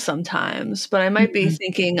with them sometimes, but I might be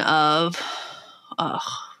thinking of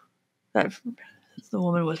that's the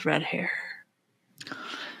woman with red hair.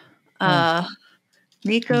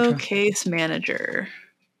 Nico Case Manager.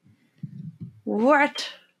 What?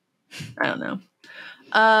 I don't know.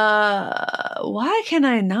 Why can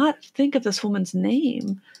I not think of this woman's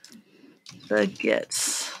name? The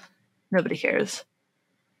Gits. Nobody cares.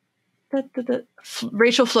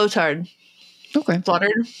 Rachel Flotard. Okay.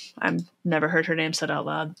 Flotard. I've never heard her name said out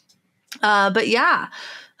loud. But yeah,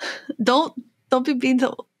 don't be being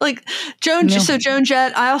so like Joan. No. So Joan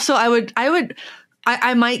Jett.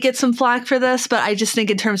 I might get some flack for this, but I just think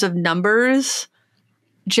in terms of numbers,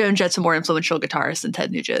 Joan Jett's a more influential guitarist than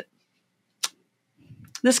Ted Nugent.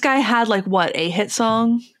 This guy had a hit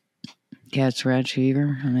song. Cat's Rat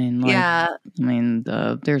Fever.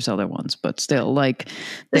 There's other ones, but still,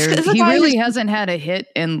 he really hasn't had a hit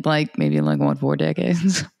in maybe 4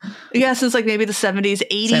 decades. Yeah, since maybe the 70s,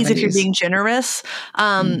 80s, if you're being generous.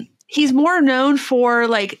 He's more known for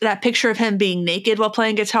that picture of him being naked while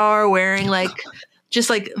playing guitar, wearing just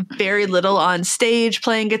very little on stage,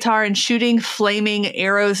 playing guitar and shooting flaming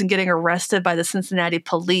arrows and getting arrested by the Cincinnati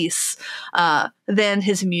police than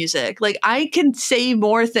his music. I can say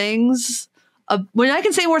more things when I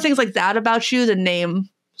can say more things like that about you than name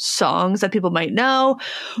songs that people might know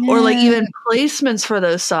or even placements for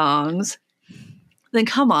those songs. Then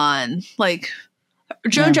come on,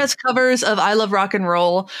 Joan Jett's covers of I Love Rock and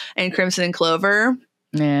Roll and Crimson and Clover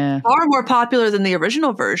are more popular than the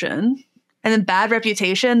original version. And then Bad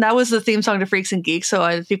Reputation, that was the theme song to Freaks and Geeks,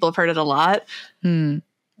 so people have heard it a lot. And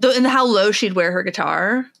how low she'd wear her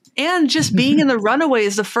guitar. And just being in the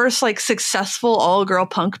Runaways, the first successful all-girl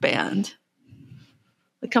punk band.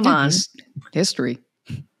 Come on. History.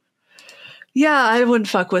 Yeah, I wouldn't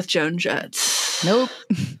fuck with Joan Jett. Nope.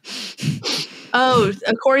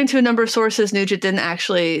 According to a number of sources, Nugent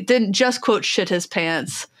didn't just quote shit his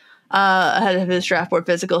pants ahead of his draft board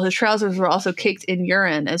physical. His trousers were also caked in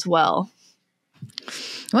urine as well.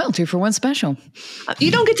 Well, 2 for 1 special.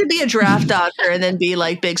 You don't get to be a draft doctor and then be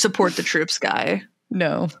big support the troops guy.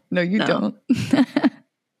 No, you don't.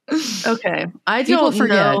 Okay. People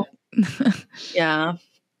forget. Yeah.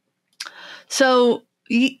 So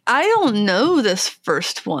I don't know this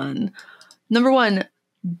first one. Number 1,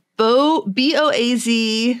 Boaz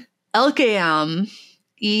Elkayam,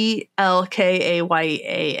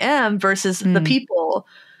 Elkayam versus The People.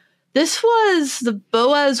 This was the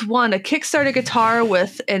Boaz 1, a Kickstarter guitar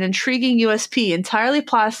with an intriguing USP, entirely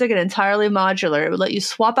plastic and entirely modular. It would let you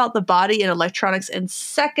swap out the body and electronics in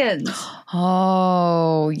seconds.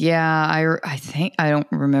 Oh, yeah. I think I don't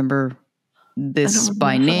remember this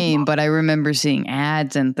by name, but I remember seeing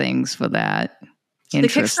ads and things for that. The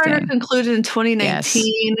Kickstarter concluded in 2019. Yes.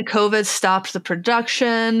 COVID stopped the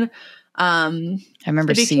production. I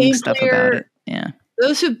remember seeing stuff about it. Yeah.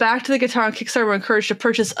 Those who backed the guitar on Kickstarter were encouraged to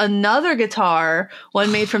purchase another guitar,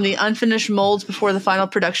 one made from the unfinished molds before the final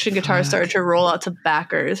production guitar started to roll out to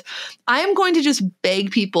backers. I am going to just beg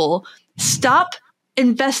people, stop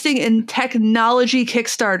investing in technology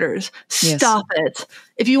Kickstarters. Stop it.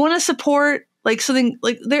 If you want to support something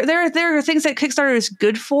there are things that Kickstarter is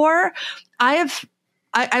good for. I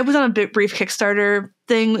was on a brief Kickstarter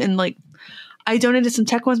thing and I donated some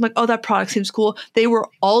tech ones. I'm that product seems cool. They were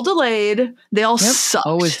all delayed. They all sucked.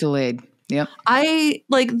 Always delayed. Yep. I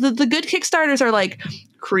the good Kickstarters are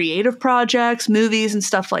creative projects, movies and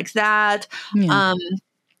stuff like that. Yeah.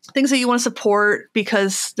 Things that you want to support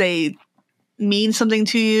because they mean something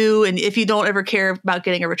to you and if you don't ever care about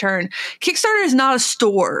getting a return, Kickstarter is not a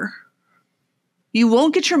store. You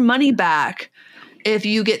won't get your money back if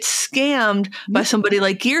you get scammed by somebody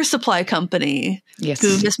like Gear Supply Company who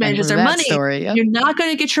mismanages their money. Story, yeah. You're not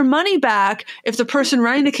going to get your money back if the person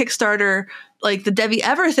running the Kickstarter, like the Debbie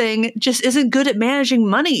Ever thing, just isn't good at managing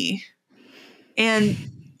money and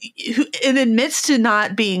admits to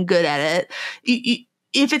not being good at it.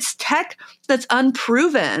 If it's tech that's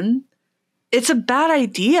unproven, it's a bad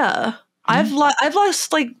idea. I've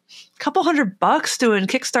lost like a couple $100 doing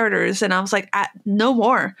Kickstarters, and I was like, no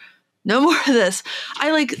more of this.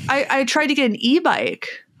 I tried to get an e-bike.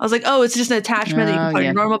 I was like, oh, it's just an attachment that you can put on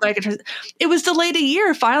your normal bike. It was delayed a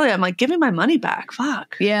year. Finally, I'm like, give me my money back.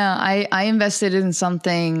 Fuck. Yeah, I invested in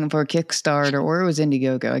something for Kickstarter, or it was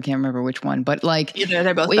Indiegogo. I can't remember which one, but like either,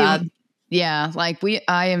 they're both bad. Yeah, like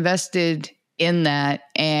I invested in that,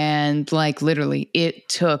 and like literally, it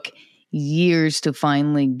took years to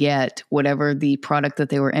finally get whatever the product that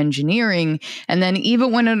they were engineering. And then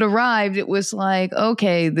even when it arrived, it was like,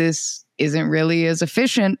 okay, this isn't really as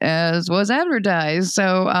efficient as was advertised.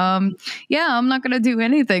 So, yeah, I'm not going to do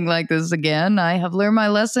anything like this again. I have learned my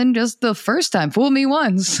lesson just the first time. Fool me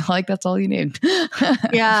once. Like, that's all you need.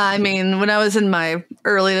 Yeah, I mean, when I was in my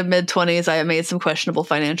early to mid 20s, I made some questionable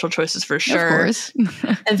financial choices for sure. Of course.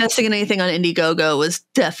 Investing in anything on Indiegogo was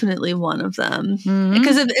definitely one of them.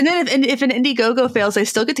 Because if an Indiegogo fails, they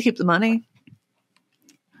still get to keep the money.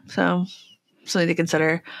 So, something to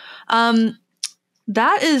consider.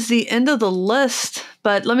 That is the end of the list,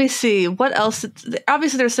 but let me see what else.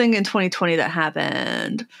 Obviously, there's something in 2020 that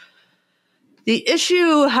happened. The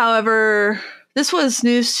issue, however, this was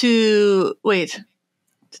news to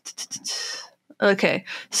okay.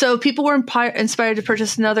 So people were inspired to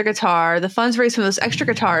purchase another guitar. The funds raised from those extra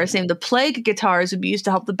guitars, named the Plague guitars, would be used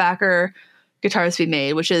to help the backer guitars be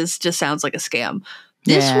made, which just sounds like a scam.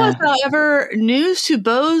 This was, however, news to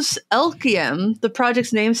Bose Elkiam, the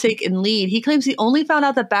project's namesake and lead. He claims he only found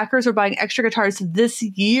out that backers were buying extra guitars this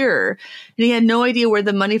year, and he had no idea where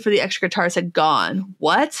the money for the extra guitars had gone.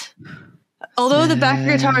 What? Although the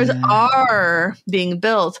backer guitars are being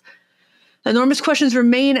built, enormous questions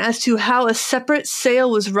remain as to how a separate sale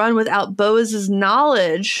was run without Bose's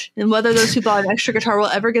knowledge, and whether those who bought an extra guitar will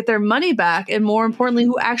ever get their money back, and more importantly,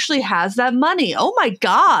 who actually has that money. Oh my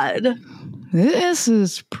God. This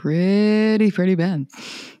is pretty bad.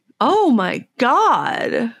 Oh my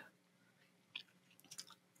God.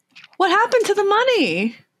 What happened to the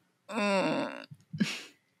money?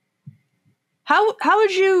 How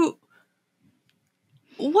would you...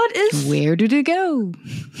 Where did it go?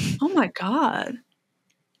 Oh my God.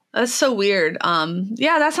 That's so weird.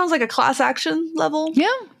 Yeah, that sounds like a class action level.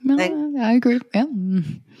 Yeah, no, I agree. Yeah.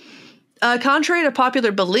 Contrary to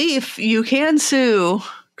popular belief, you can sue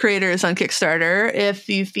creators on Kickstarter if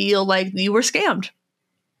you feel like you were scammed.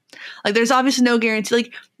 Like, there's obviously no guarantee.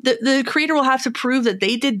 Like, the creator will have to prove that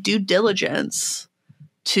they did due diligence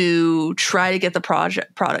to try to get the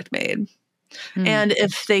product made. And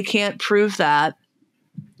if they can't prove that,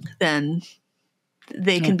 then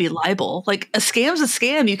they can be liable. Like, a scam's a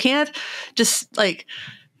scam. You can't just like...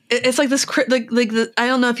 It's like this, I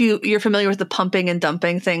don't know if you're familiar with the pumping and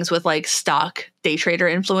dumping things with like stock day trader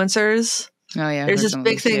influencers. Oh yeah, there's this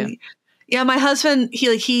big thing. Yeah, my husband,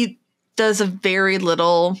 he does a very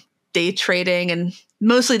little day trading and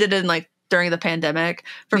mostly did it in like during the pandemic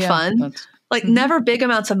for fun. Like never big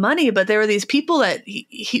amounts of money, but there were these people that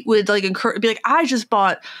he would like encourage, be like, I just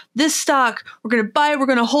bought this stock. We're going to buy it. We're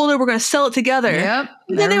going to hold it. We're going to sell it together. Yep.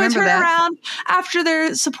 And then they would turn around after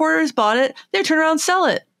their supporters bought it. They would turn around and sell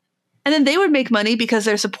it. And then they would make money because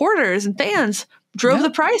their supporters and fans drove the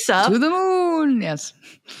price up. To the moon. Yes.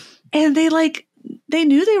 And they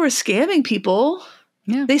knew they were scamming people.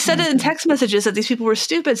 Yeah. They said it in text messages that these people were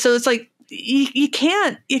stupid. So it's like, you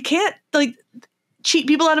can't like cheat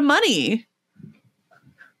people out of money.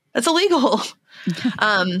 That's illegal.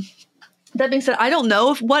 That being said, I don't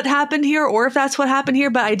know what happened here or if that's what happened here,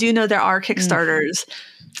 but I do know there are Kickstarters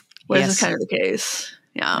where this is kind of the case.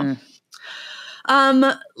 Yeah.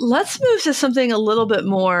 Let's move to something a little bit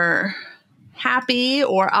more happy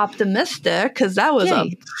or optimistic, because that was a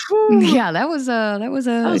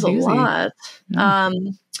lot.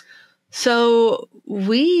 So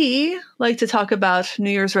we like to talk about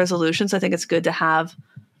New Year's resolutions. I think it's good to have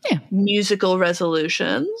musical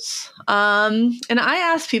resolutions. And I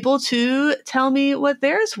asked people to tell me what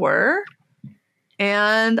theirs were.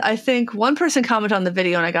 And I think one person commented on the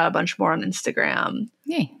video, and I got a bunch more on Instagram.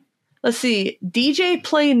 Yay. Let's see. DJ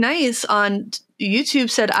Play Nice on YouTube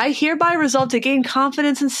said, I hereby resolve to gain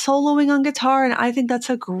confidence in soloing on guitar. And I think that's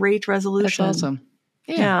a great resolution. That's awesome.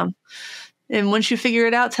 Yeah. And once you figure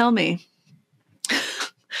it out, tell me.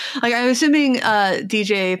 Like, I'm assuming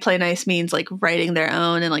DJ Play Nice means like writing their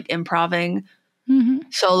own and like improving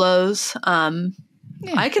solos.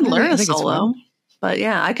 I can learn a solo, but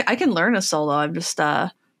yeah, I can learn a solo. I'm just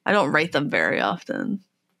I don't write them very often.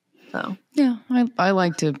 So yeah, I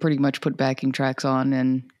like to pretty much put backing tracks on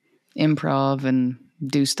and improv and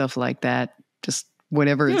do stuff like that. Just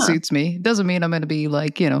whatever it suits me. Doesn't mean I'm going to be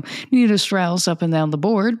like, Nita Strauss up and down the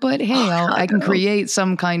board, but hey, I can create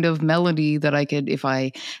some kind of melody that I could, if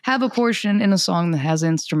I have a portion in a song that has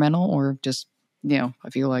instrumental or just, I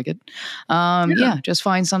feel like it. Just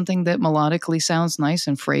find something that melodically sounds nice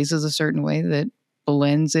and phrases a certain way that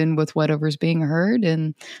blends in with whatever's being heard.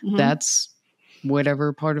 And that's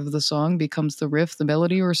whatever part of the song becomes the riff, the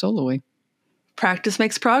melody, or soloing. Practice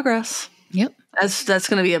makes progress. Yep. That's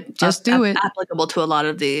going to be applicable to a lot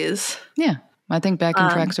of these. Yeah. I think backing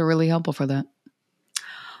tracks are really helpful for that.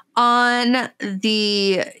 On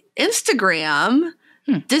the Instagram,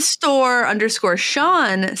 Distor_Sean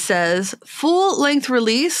says, full-length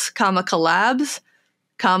release, collabs,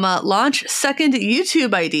 launch second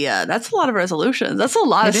YouTube idea. That's a lot of resolutions. That's a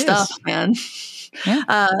lot of stuff, man.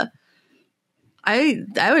 Yeah.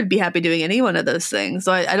 I would be happy doing any one of those things.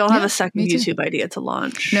 So I don't have a second YouTube idea to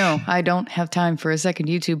launch. No, I don't have time for a second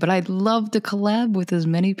YouTube, but I'd love to collab with as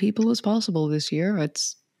many people as possible this year.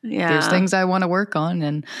 There's things I want to work on,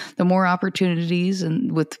 and the more opportunities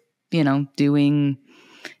and with, doing,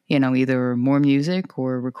 either more music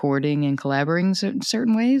or recording and collaborating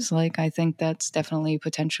certain ways, like I think that's definitely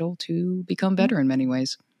potential to become better in many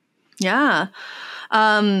ways. Yeah.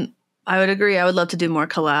 I would agree. I would love to do more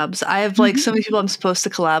collabs. I have so many people I'm supposed to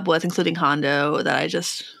collab with, including Hondo, that I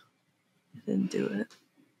just didn't do it.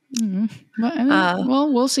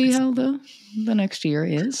 Well, we'll see how the next year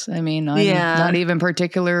is. I mean, I'm not even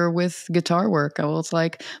particular with guitar work. It's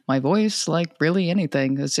like my voice, like really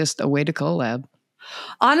anything. It's just a way to collab.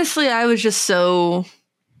 Honestly, I was just so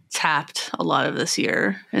tapped a lot of this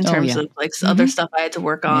year in terms of other stuff I had to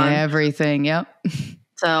work on. Everything. Yep.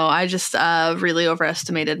 So I just really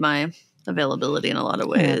overestimated my availability in a lot of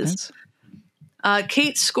ways.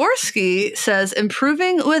 Kate Skorsky says,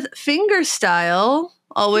 improving with fingerstyle,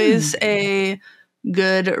 always a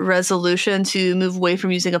good resolution to move away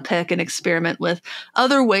from using a pick and experiment with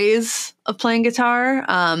other ways of playing guitar.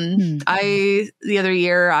 The other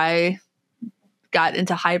year I got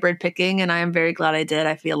into hybrid picking, and I am very glad I did.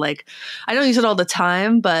 I feel like I don't use it all the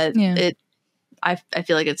time, but I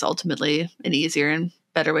feel like it's ultimately an easier and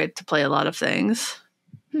better way to play a lot of things.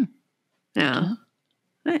 Yeah.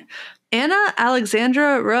 Right. Anna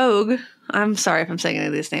Alexandra Rogue, I'm sorry if I'm saying any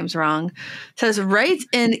of these names wrong, says, write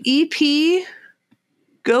an EP,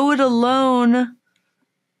 go it alone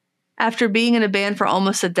after being in a band for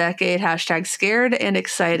almost a decade, #scared and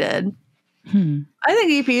excited. I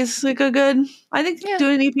think EP is like I think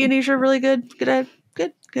doing an EP in Asia really good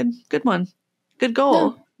one. Good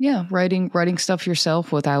goal. Yeah, writing stuff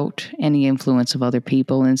yourself without any influence of other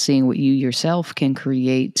people and seeing what you yourself can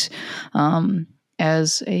create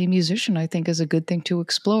as a musician, I think is a good thing to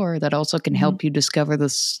explore. That also can help you discover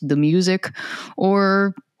the music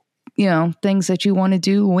or, things that you want to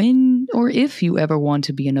do when or if you ever want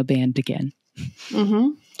to be in a band again.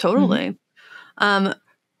 Totally.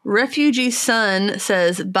 Refugee Son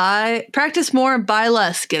says, practice more, buy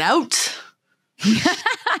less, get out.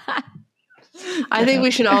 I think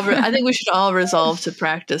we should all resolve to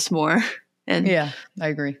practice more and I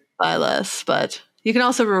agree. Buy less, but you can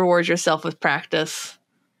also reward yourself with practice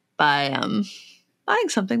by buying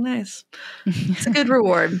something nice. It's a good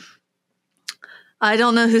reward. I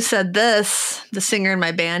don't know who said this. The singer in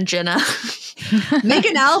my band, Jenna. Make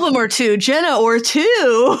an album or two, Jenna, or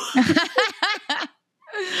two.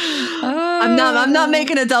 I'm not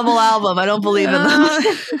making a double album. I don't believe in them.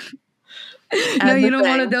 No, you don't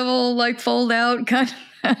want a double fold out kind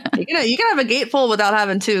of. You can have a gatefold without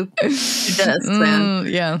having two discs, man.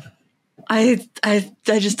 Yeah. I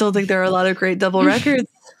just don't think there are a lot of great double records.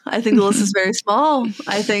 I think the list is very small.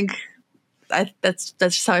 I think that's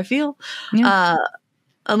just how I feel. Yeah.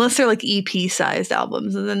 Unless they're EP sized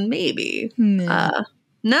albums, and then maybe.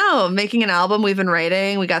 No, making an album. We've been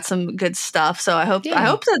writing. We got some good stuff. So I hope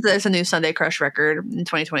that there's a new Sunday Crush record in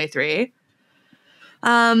 2023.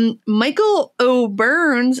 Michael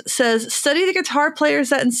O'Burns says, study the guitar players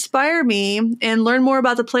that inspire me and learn more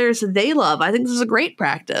about the players that they love. I think this is a great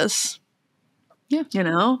practice.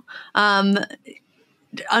 Yeah.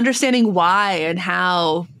 Understanding why and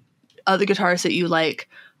how other guitarists that you like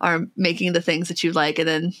are making the things that you like, and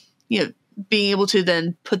then, being able to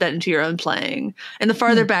then put that into your own playing. And the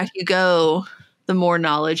farther back you go, the more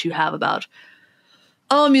knowledge you have about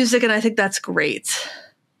all music, and I think that's great.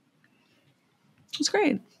 It's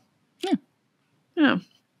great. Yeah. Yeah.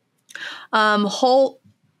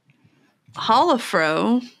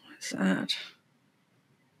 Holofro. What's that?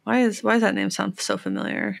 Why does that name sound so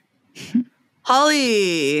familiar?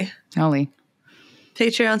 Holly.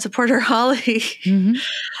 Patreon supporter Holly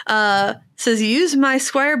says, use my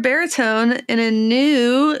Squire baritone in a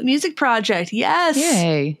new music project. Yes.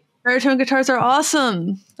 Yay. Baritone guitars are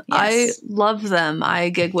awesome. Yes. I love them. I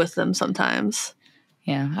gig with them sometimes.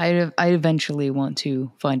 Yeah, I eventually want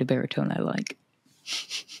to find a baritone I like.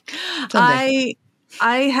 Someday.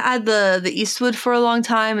 I had the Eastwood for a long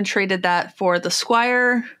time and traded that for the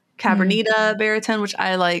Squire Cabernita baritone, which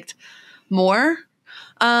I liked more.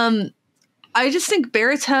 I just think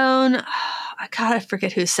baritone, I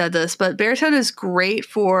forget who said this, but baritone is great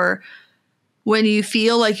for when you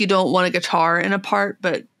feel like you don't want a guitar in a part,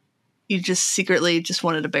 but you just secretly just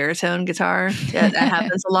wanted a baritone guitar. Yeah, that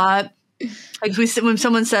happens a lot. Like when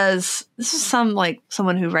someone says, this is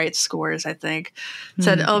someone who writes scores, I think,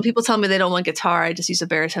 said, oh, people tell me they don't want guitar. I just use a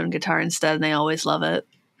baritone guitar instead, and they always love it.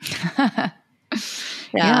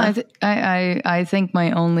 Yeah, I think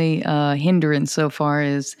my only hindrance so far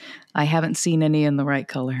is I haven't seen any in the right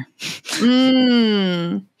color. I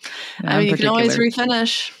mean, you can always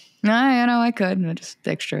refinish. No, I could. Just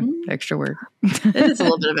extra work. It is a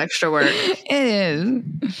little bit of extra work. It is.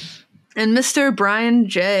 And Mr. Brian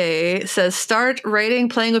J says, start writing,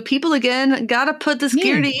 playing with people again. Gotta put this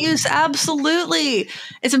gear to use. Absolutely.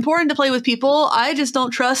 It's important to play with people. I just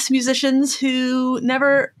don't trust musicians who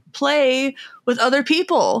never play with other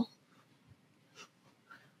people.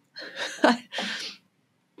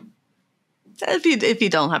 If you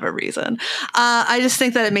don't have a reason. I just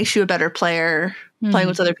think that it makes you a better player playing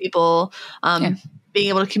with other people. Being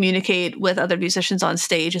able to communicate with other musicians on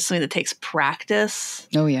stage is something that takes practice.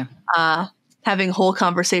 Oh, yeah. Having whole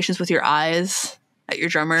conversations with your eyes at your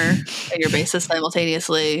drummer and your bassist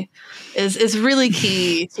simultaneously is really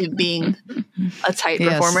key to being a tight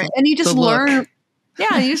performer. And you just learn.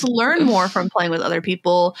 Yeah, you just learn more from playing with other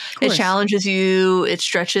people. It challenges you. It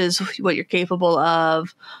stretches what you're capable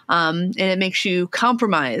of. And it makes you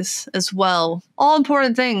compromise as well. All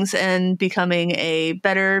important things in becoming a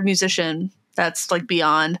better musician that's like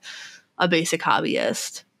beyond a basic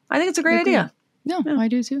hobbyist. I think it's a great idea. No, I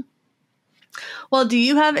do too. Well, do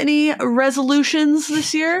you have any resolutions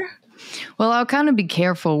this year? Well, I'll kind of be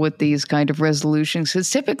careful with these kind of resolutions because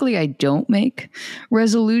typically I don't make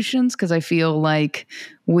resolutions because I feel like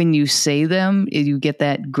when you say them, you get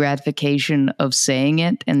that gratification of saying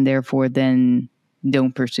it and therefore then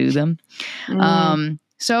don't pursue them.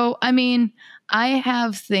 So, I mean, I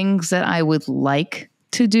have things that I would like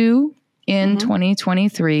to do in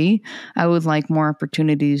 2023. I would like more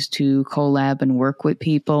opportunities to collab and work with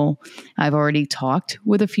people. I've already talked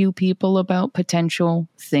with a few people about potential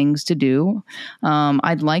things to do.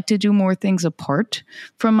 I'd like to do more things apart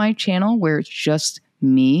from my channel where it's just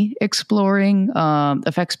me exploring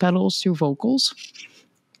effects pedals through vocals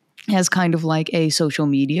as kind of like a social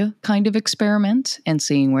media kind of experiment and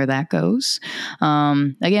seeing where that goes.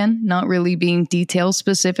 Again, not really being detail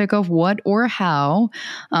specific of what or how,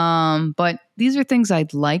 but these are things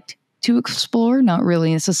I'd like to explore, not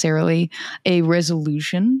really necessarily a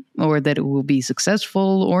resolution or that it will be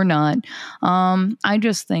successful or not. I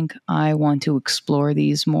just think I want to explore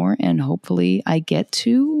these more and hopefully I get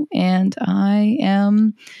to, and I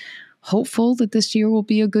am hopeful that this year will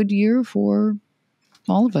be a good year for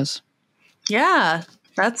all of us. Yeah,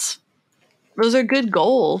 those are good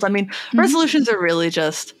goals. I mean, resolutions are really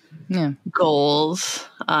just goals,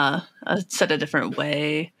 said a different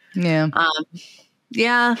way. Yeah.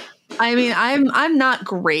 Yeah. I mean, I'm not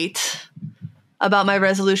great about my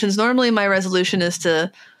resolutions. Normally my resolution is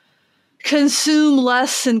to consume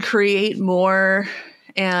less and create more.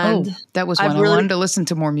 And that was when I wanted to listen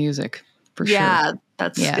to more music for sure. Yeah,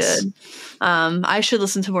 that's good. I should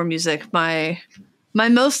listen to more music. My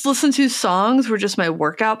most listened to songs were just my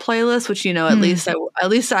workout playlist, which, you know, at least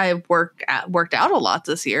I worked out a lot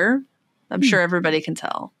this year. I'm sure everybody can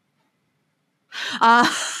tell. I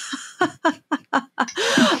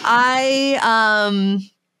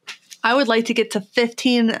would like to get to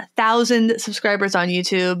 15,000 subscribers on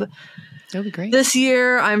YouTube. That'd be great. This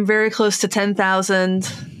year, I'm very close to 10,000.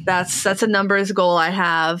 That's a numbers goal I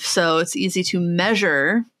have, so it's easy to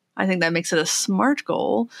measure. I think that makes it a SMART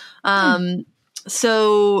goal.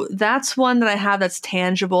 So that's one that I have that's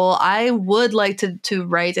tangible. I would like to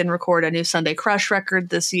write and record a new Sunday Crush record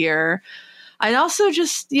this year. I'd also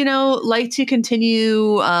just, like to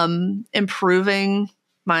continue improving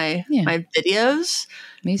my videos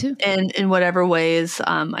Me too. in whatever ways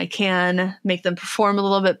I can, make them perform a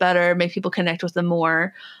little bit better, make people connect with them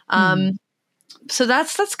more. So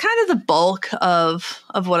that's kind of the bulk of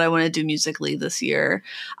what I want to do musically this year.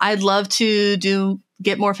 I'd love to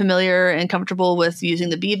get more familiar and comfortable with using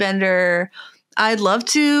the B-bender. I'd love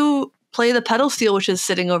to play the pedal steel, which is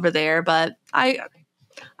sitting over there, but I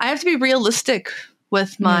have to be realistic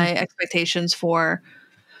with my expectations for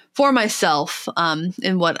myself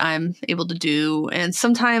in what I'm able to do. And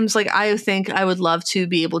sometimes, like, I think I would love to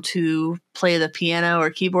be able to play the piano or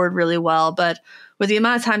keyboard really well, but with the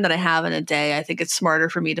amount of time that I have in a day, I think it's smarter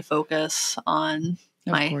for me to focus on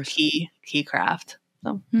my key craft.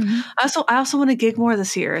 So I also want to gig more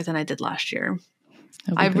this year than I did last year.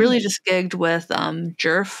 I really just gigged with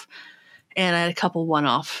Jerf, and I had a couple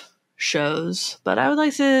one-off shows, but I would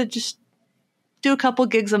like to just do a couple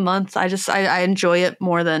gigs a month. I enjoy it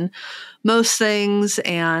more than most things.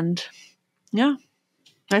 And yeah,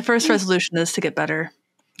 my first resolution is to get better.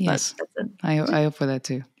 Yes. I hope for that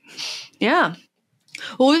too. Yeah.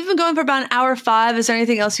 Well, we've been going for about an hour 5. Is there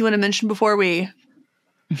anything else you want to mention before we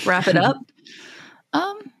wrap it up?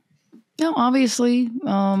 No, obviously,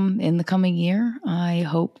 in the coming year, I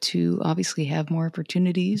hope to obviously have more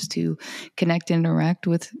opportunities to connect and interact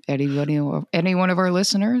with anybody or any one of our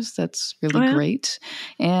listeners. That's really great.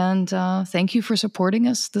 And thank you for supporting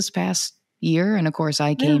us this past year. And of course,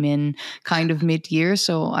 I came in kind of mid-year,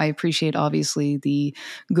 so I appreciate obviously the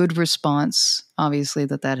good response, obviously,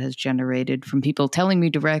 that has generated from people telling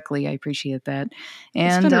me directly. I appreciate that.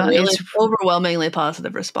 And it's been a really overwhelmingly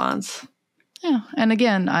positive response. Yeah. And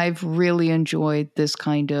again, I've really enjoyed this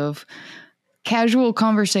kind of casual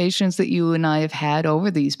conversations that you and I have had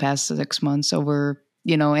over these past 6 months, over,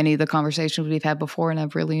 any of the conversations we've had before. And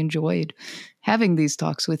I've really enjoyed having these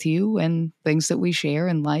talks with you and things that we share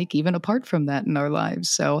and like, even apart from that in our lives.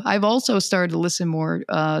 So I've also started to listen more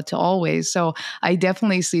to Always. So I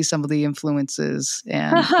definitely see some of the influences,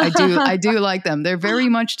 and I do like them. They're very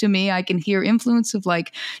much, to me, I can hear influence of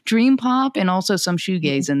like dream pop and also some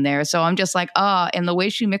shoegaze in there. So I'm just like, and the way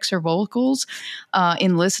she mixed her vocals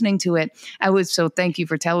in listening to it, so thank you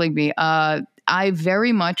for telling me. I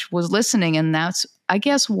very much was listening, and that's, I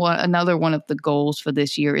guess, another one of the goals for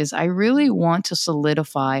this year is I really want to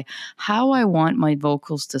solidify how I want my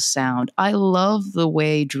vocals to sound. I love the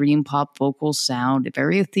way dream pop vocals sound,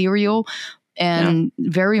 very ethereal and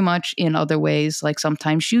very much in other ways, like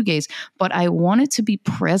sometimes shoegaze, but I want it to be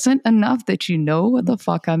present enough that you know what the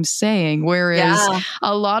fuck I'm saying. Whereas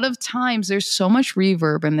a lot of times there's so much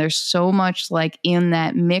reverb and there's so much like in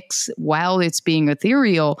that mix while it's being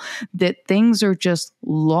ethereal that things are just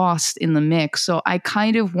lost in the mix. So I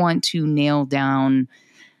kind of want to nail down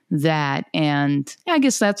that. And I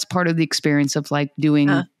guess that's part of the experience of like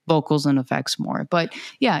doing vocals and effects more. But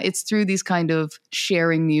yeah, it's through these kind of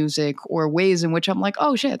sharing music or ways in which I'm like,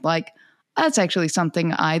 oh shit, like that's actually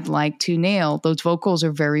something I'd like to nail. Those vocals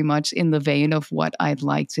are very much in the vein of what I'd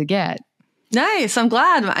like to get. Nice. I'm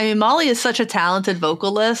glad. I mean, Molly is such a talented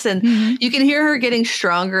vocalist, and you can hear her getting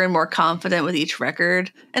stronger and more confident with each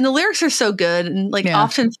record. And the lyrics are so good and like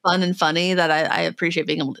often fun and funny that I appreciate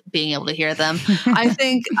being able to hear them. I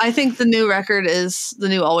think the new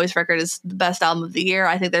Always record is the best album of the year.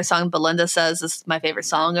 I think their song Belinda Says is my favorite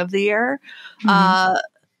song of the year.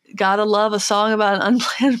 Gotta love a song about an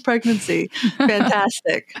unplanned pregnancy.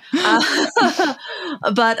 Fantastic.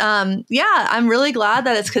 But I'm really glad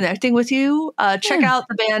that it's connecting with you. Check out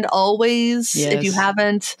the band Always if you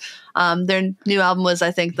haven't. Their new album was,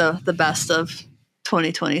 I think, the best of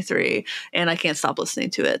 2023, and I can't stop listening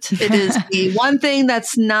to it. It is the one thing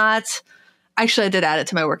that's not. Actually, I did add it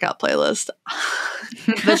to my workout playlist.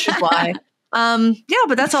 That's just why.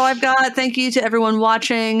 But that's all I've got. Thank you to everyone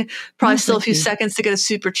watching. Probably still a few seconds to get a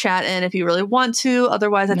super chat in if you really want to.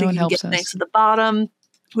 Otherwise, I think you can get thanks at the bottom.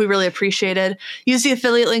 We really appreciate it. Use the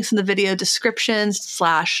affiliate links in the video description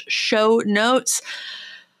 / show notes.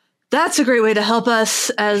 That's a great way to help us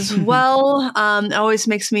as well. It always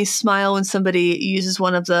makes me smile when somebody uses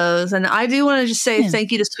one of those. And I do want to just say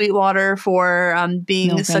thank you to Sweetwater for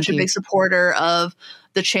being such a big supporter of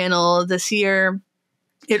the channel this year.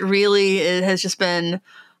 It has just been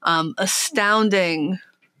astounding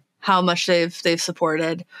how much they've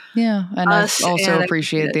supported. Yeah, and I also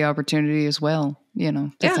appreciate the opportunity as well,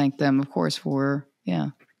 to thank them, of course, for,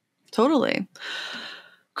 Totally.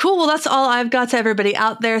 Cool. Well, that's all I've got to everybody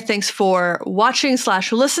out there. Thanks for watching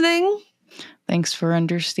 / listening. Thanks for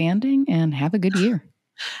understanding, and have a good year.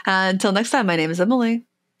 Until next time, my name is Emily.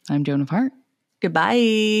 I'm Joan of Heart.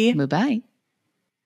 Goodbye. Bye-bye.